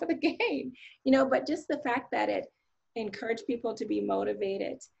only half of the game, you know, but just the fact that it encouraged people to be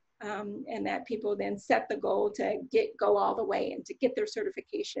motivated, and that people then set the goal to go all the way and to get their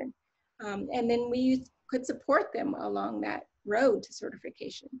certification. And then we could support them along that road to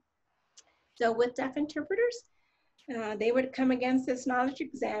certification. So with deaf interpreters, they would come against this knowledge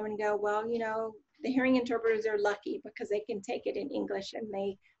exam and go, well, you know, the hearing interpreters are lucky because they can take it in English and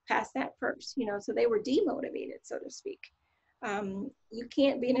they pass that first, you know, so they were demotivated, so to speak. You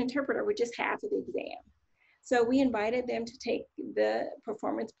can't be an interpreter with just half of the exam. So we invited them to take the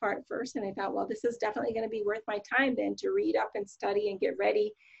performance part first, and they thought, well, this is definitely going to be worth my time then to read up and study and get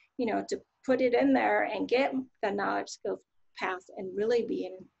ready, you know, to put it in there and get the knowledge skills passed and really be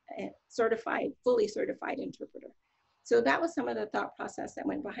a certified, fully certified interpreter. So that was some of the thought process that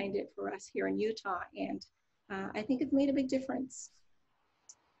went behind it for us here in Utah, and I think it's made a big difference.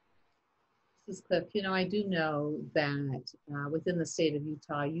 This is Cliff. You know, I do know that within the state of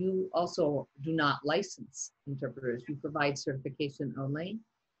Utah, you also do not license interpreters. You provide certification only.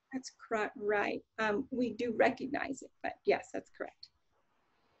 That's correct, right. We do recognize it, but yes, that's correct.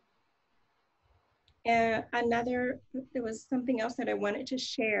 There was something else that I wanted to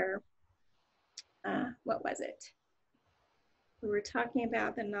share. What was it? We were talking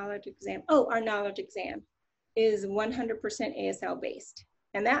about the knowledge exam. Oh, our knowledge exam is 100% ASL based.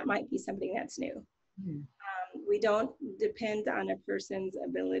 And that might be something that's new. Mm. We don't depend on a person's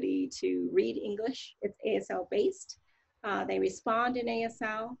ability to read English. It's ASL based. They respond in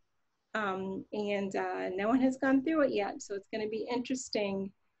ASL, and no one has gone through it yet. So it's going to be interesting,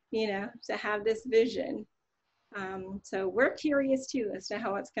 you know, to have this vision. So we're curious too as to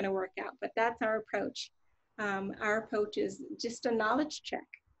how it's going to work out, but that's our approach. Our approach is just a knowledge check,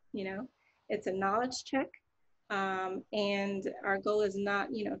 you know, it's a knowledge check. And our goal is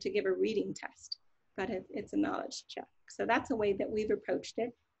not, you know, to give a reading test, but it's a knowledge check. So that's a way that we've approached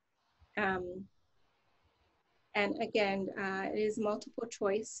it. And again, it is multiple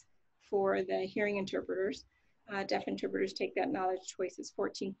choice for the hearing interpreters. Deaf interpreters take that knowledge choice as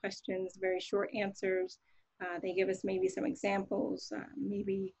 14 questions, very short answers. They give us maybe some examples,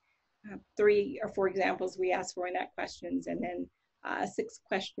 maybe 3 or 4 examples we ask for in that questions, and then a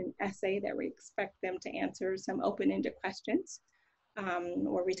 6-question essay that we expect them to answer, some open-ended questions,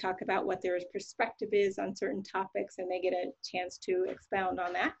 where we talk about what their perspective is on certain topics, and they get a chance to expound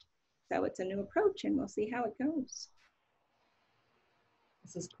on that. So it's a new approach, and we'll see how it goes.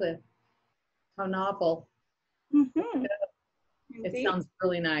 This is Cliff. How novel. Mm-hmm. It sounds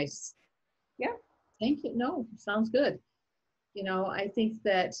really nice. Yeah. Thank you. No, sounds good. You know, I think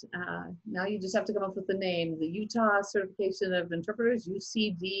that now you just have to come up with the name, the Utah Certification of Interpreters,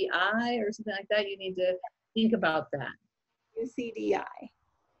 UCDI or something like that. You need to think about that. UCDI.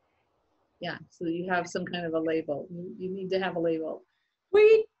 Yeah, so you have some kind of a label. You need to have a label.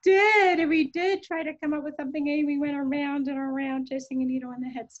 We did try to come up with something, and we went around and around chasing a needle in the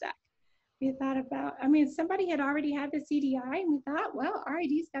haystack. We thought about, I mean, somebody had already had the CDI, and we thought, well,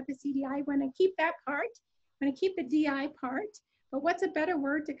 RID's got the CDI, we want to keep that part. I'm going to keep the DI part, but what's a better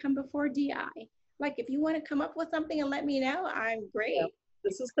word to come before DI? Like, if you want to come up with something and let me know, I'm great. Yeah.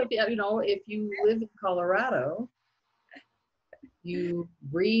 This is, you know, if you live in Colorado, you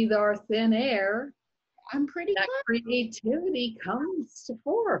breathe our thin air. I'm pretty that clever. Creativity comes to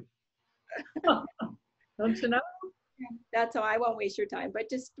fore. Don't you know? That's all. I won't waste your time, but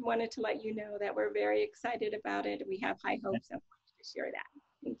just wanted to let you know that we're very excited about it. We have high hopes and want to share that.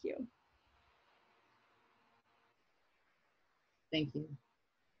 Thank you. Thank you.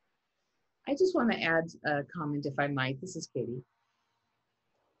 I just want to add a comment, if I might. This is Katie.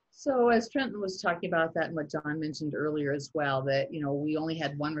 So as Trenton was talking about that, and what John mentioned earlier as well, that, you know, we only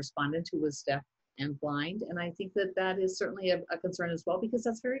had one respondent who was deaf and blind, and I think that that is certainly a concern as well, because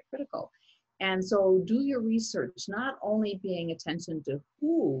that's very critical. And so do your research, not only paying attention to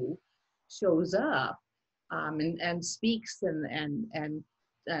who shows up and speaks and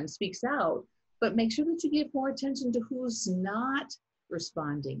speaks out, but make sure that you give more attention to who's not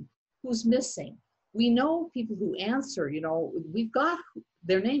responding, who's missing. We know people who answer, you know, we've got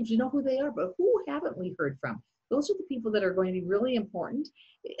their names, you know who they are, but who haven't we heard from? Those are the people that are going to be really important.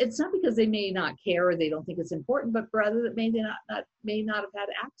 It's not because they may not care or they don't think it's important, but rather that may not have had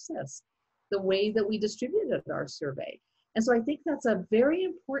access the way that we distributed our survey. And so I think that's a very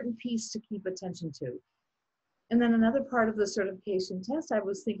important piece to keep attention to. And then another part of the certification test, I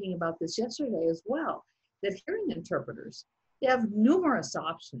was thinking about this yesterday as well, that hearing interpreters, they have numerous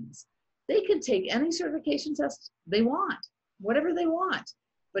options. They can take any certification test they want, whatever they want.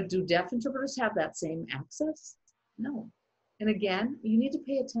 But do deaf interpreters have that same access? No. And again, you need to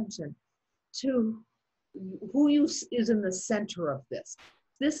pay attention to is in the center of this.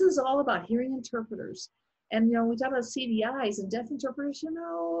 This is all about hearing interpreters. And, we talk about CDIs and deaf interpreters,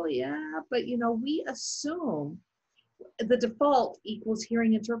 yeah, but, we assume the default equals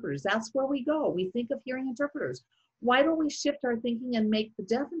hearing interpreters. That's where we go. We think of hearing interpreters. Why don't we shift our thinking and make the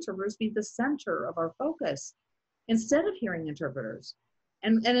deaf interpreters be the center of our focus instead of hearing interpreters?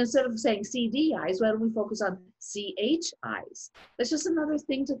 And instead of saying CDIs, why don't we focus on CHIs? That's just another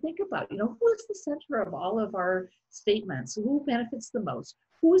thing to think about. Who is the center of all of our statements? Who benefits the most?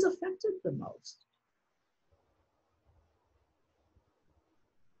 Who is affected the most?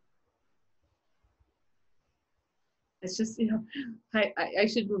 It's just, I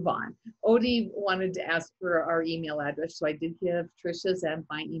should move on. Odie wanted to ask for our email address, so I did give Trisha's and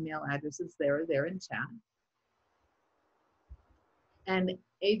my email addresses there in chat. And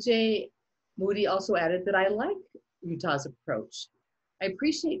AJ Moody also added that I like Utah's approach. I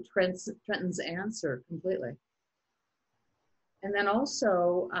appreciate Trenton's answer completely. And then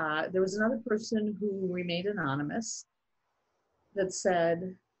also, there was another person who remained anonymous that said,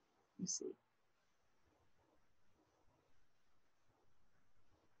 let me see.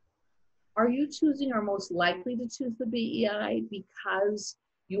 Are you choosing or most likely to choose the BEI because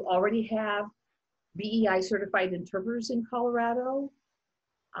you already have BEI certified interpreters in Colorado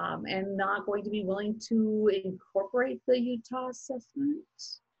and not going to be willing to incorporate the Utah assessment?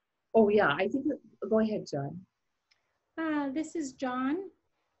 Oh yeah, I think, go ahead, John. This is John.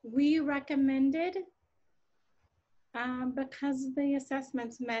 We recommended because the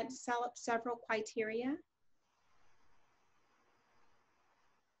assessments met several criteria.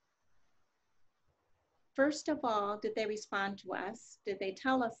 First of all, did they respond to us? Did they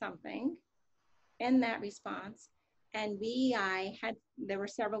tell us something in that response? And BEI there were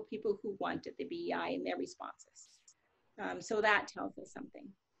several people who wanted the BEI in their responses. So that tells us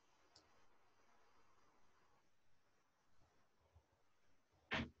something.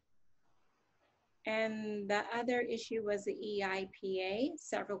 And the other issue was the EIPA.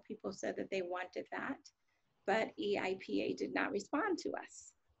 Several people said that they wanted that, but EIPA did not respond to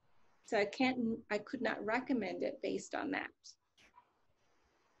us. So I could not recommend it based on that.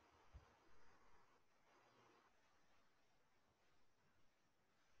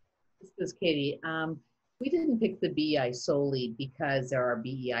 This is Katie. We didn't pick the BEI solely because there are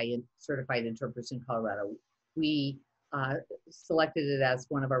BEI certified interpreters in Colorado. We selected it as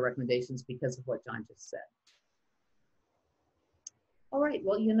one of our recommendations because of what John just said. All right,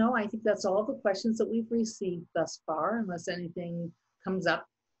 well, I think that's all the questions that we've received thus far, unless anything comes up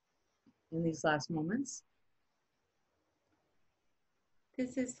in these last moments.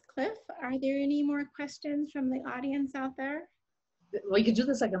 This is Cliff. Are there any more questions from the audience out there? We could do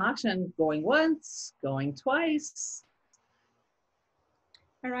this like an auction, going once, going twice.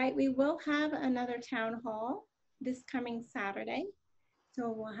 All right, we will have another town hall this coming Saturday. So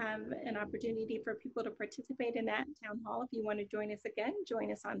we'll have an opportunity for people to participate in that town hall. If you want to join us again,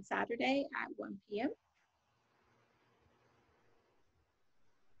 join us on Saturday at 1 p.m.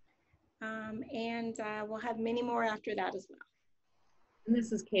 And we'll have many more after that as well. And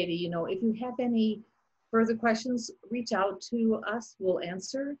this is Katie. If you have any further questions, reach out to us. We'll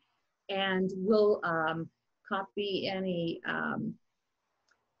answer, and we'll copy any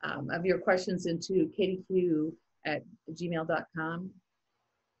of your questions into katieq@gmail.com.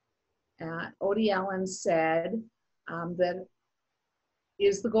 Odie Allen said that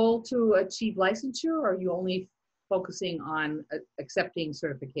is the goal to achieve licensure, or are you only focusing on accepting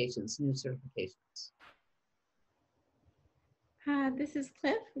certifications, new certifications? This is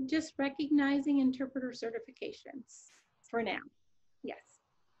Cliff, just recognizing interpreter certifications for now, yes.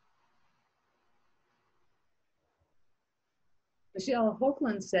 Michelle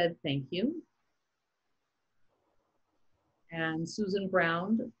Hoagland said, thank you. And Susan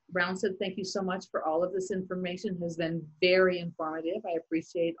Brown said, thank you so much for all of this information. It has been very informative. I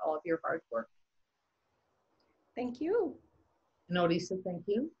appreciate all of your hard work. Thank you. And Odie said, thank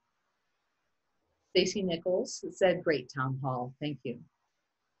you. Stacy Nichols said, great town hall. Thank you.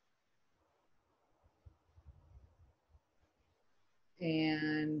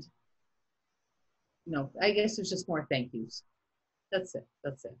 And no, I guess there's just more thank yous. That's it.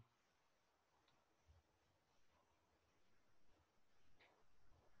 That's it.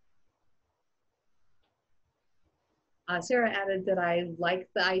 Sarah added that I like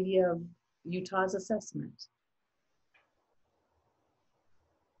the idea of Utah's assessment.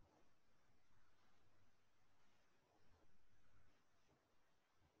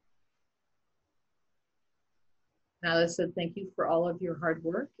 Now, I said thank you for all of your hard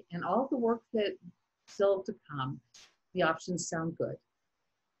work and all of the work that still to come. The options sound good.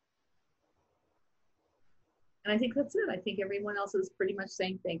 And I think that's it. I think everyone else is pretty much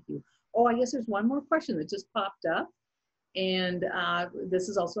saying thank you. Oh, I guess there's one more question that just popped up. And this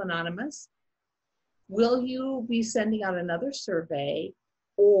is also anonymous. Will you be sending out another survey,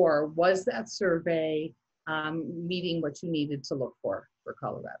 or was that survey meeting what you needed to look for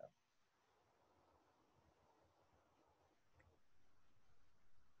Colorado?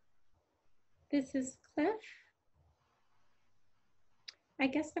 This is Cliff. I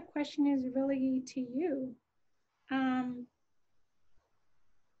guess the question is really to you.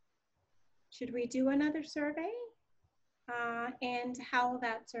 Should we do another survey? And how will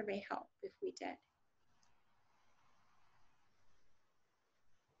that survey help if we did?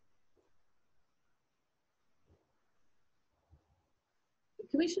 The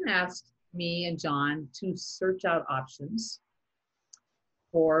commission asked me and John to search out options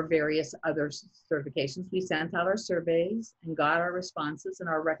for various other certifications. We sent out our surveys and got our responses and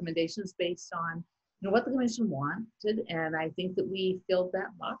our recommendations based on what the commission wanted. And I think that we filled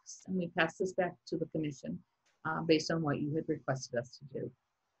that box, and we passed this back to the commission based on what you had requested us to do.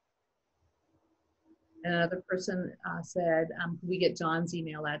 And another person said, could we get John's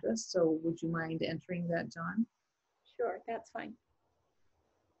email address? So would you mind entering that, John? Sure, that's fine.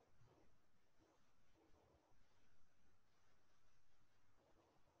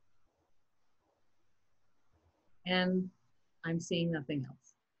 And I'm seeing nothing else.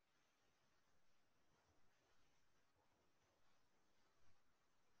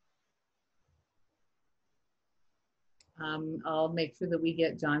 I'll make sure that we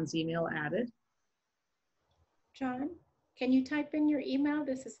get John's email added. John, can you type in your email?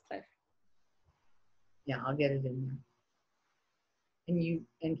 This is Cliff. Yeah, I'll get it in there.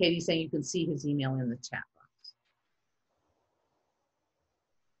 And Katie's saying you can see his email in the chat box.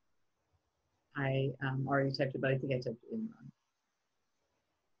 I already typed it, but I think I typed it in wrong.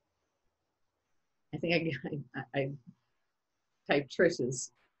 I think I typed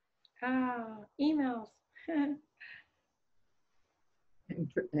Trish's. Oh, emails. And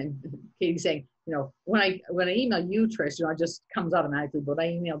Katie's saying, when I email you, Trish, it just comes automatically. But when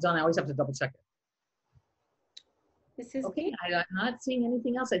I email John, I always have to double check it. This is okay. I'm not seeing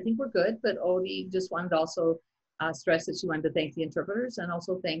anything else. I think we're good. But Odie just wanted to also stress that she wanted to thank the interpreters, and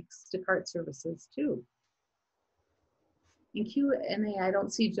also thanks to CART Services too. In Q&A, I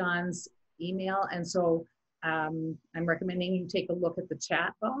don't see John's email, and so I'm recommending you take a look at the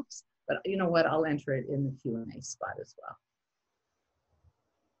chat box. But you know what? I'll enter it in the Q&A spot as well.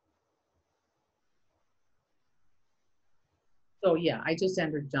 So yeah, I just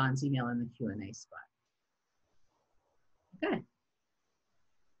entered John's email in the Q&A spot. Okay.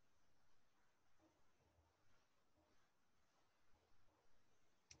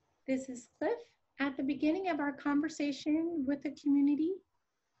 This is Cliff. At the beginning of our conversation with the community,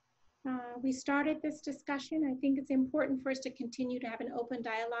 we started this discussion. I think it's important for us to continue to have an open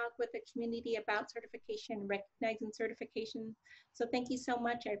dialogue with the community about certification, recognizing certification. So thank you so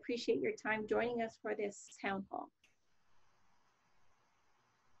much. I appreciate your time joining us for this town hall.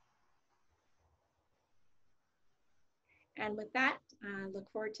 And with that, look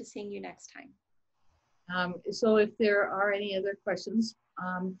forward to seeing you next time. So if there are any other questions,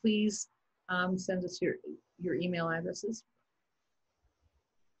 please send us your email addresses.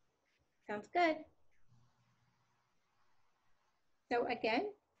 Sounds good. So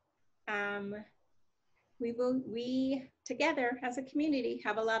again, we together as a community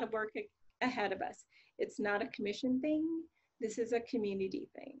have a lot of work ahead of us. It's not a commission thing. This is a community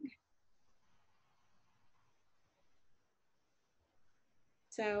thing.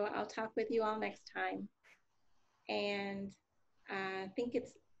 So I'll talk with you all next time. And I think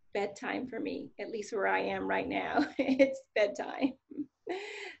it's bedtime for me, at least where I am right now. It's bedtime.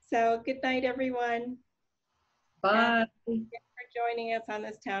 So good night, everyone. Bye. Thank you for joining us on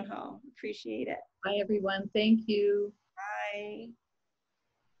this town hall. Appreciate it. Bye, everyone. Thank you. Bye.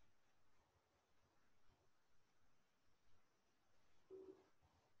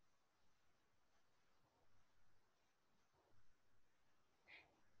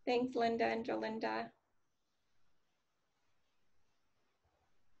 Thanks, Linda and Jolinda.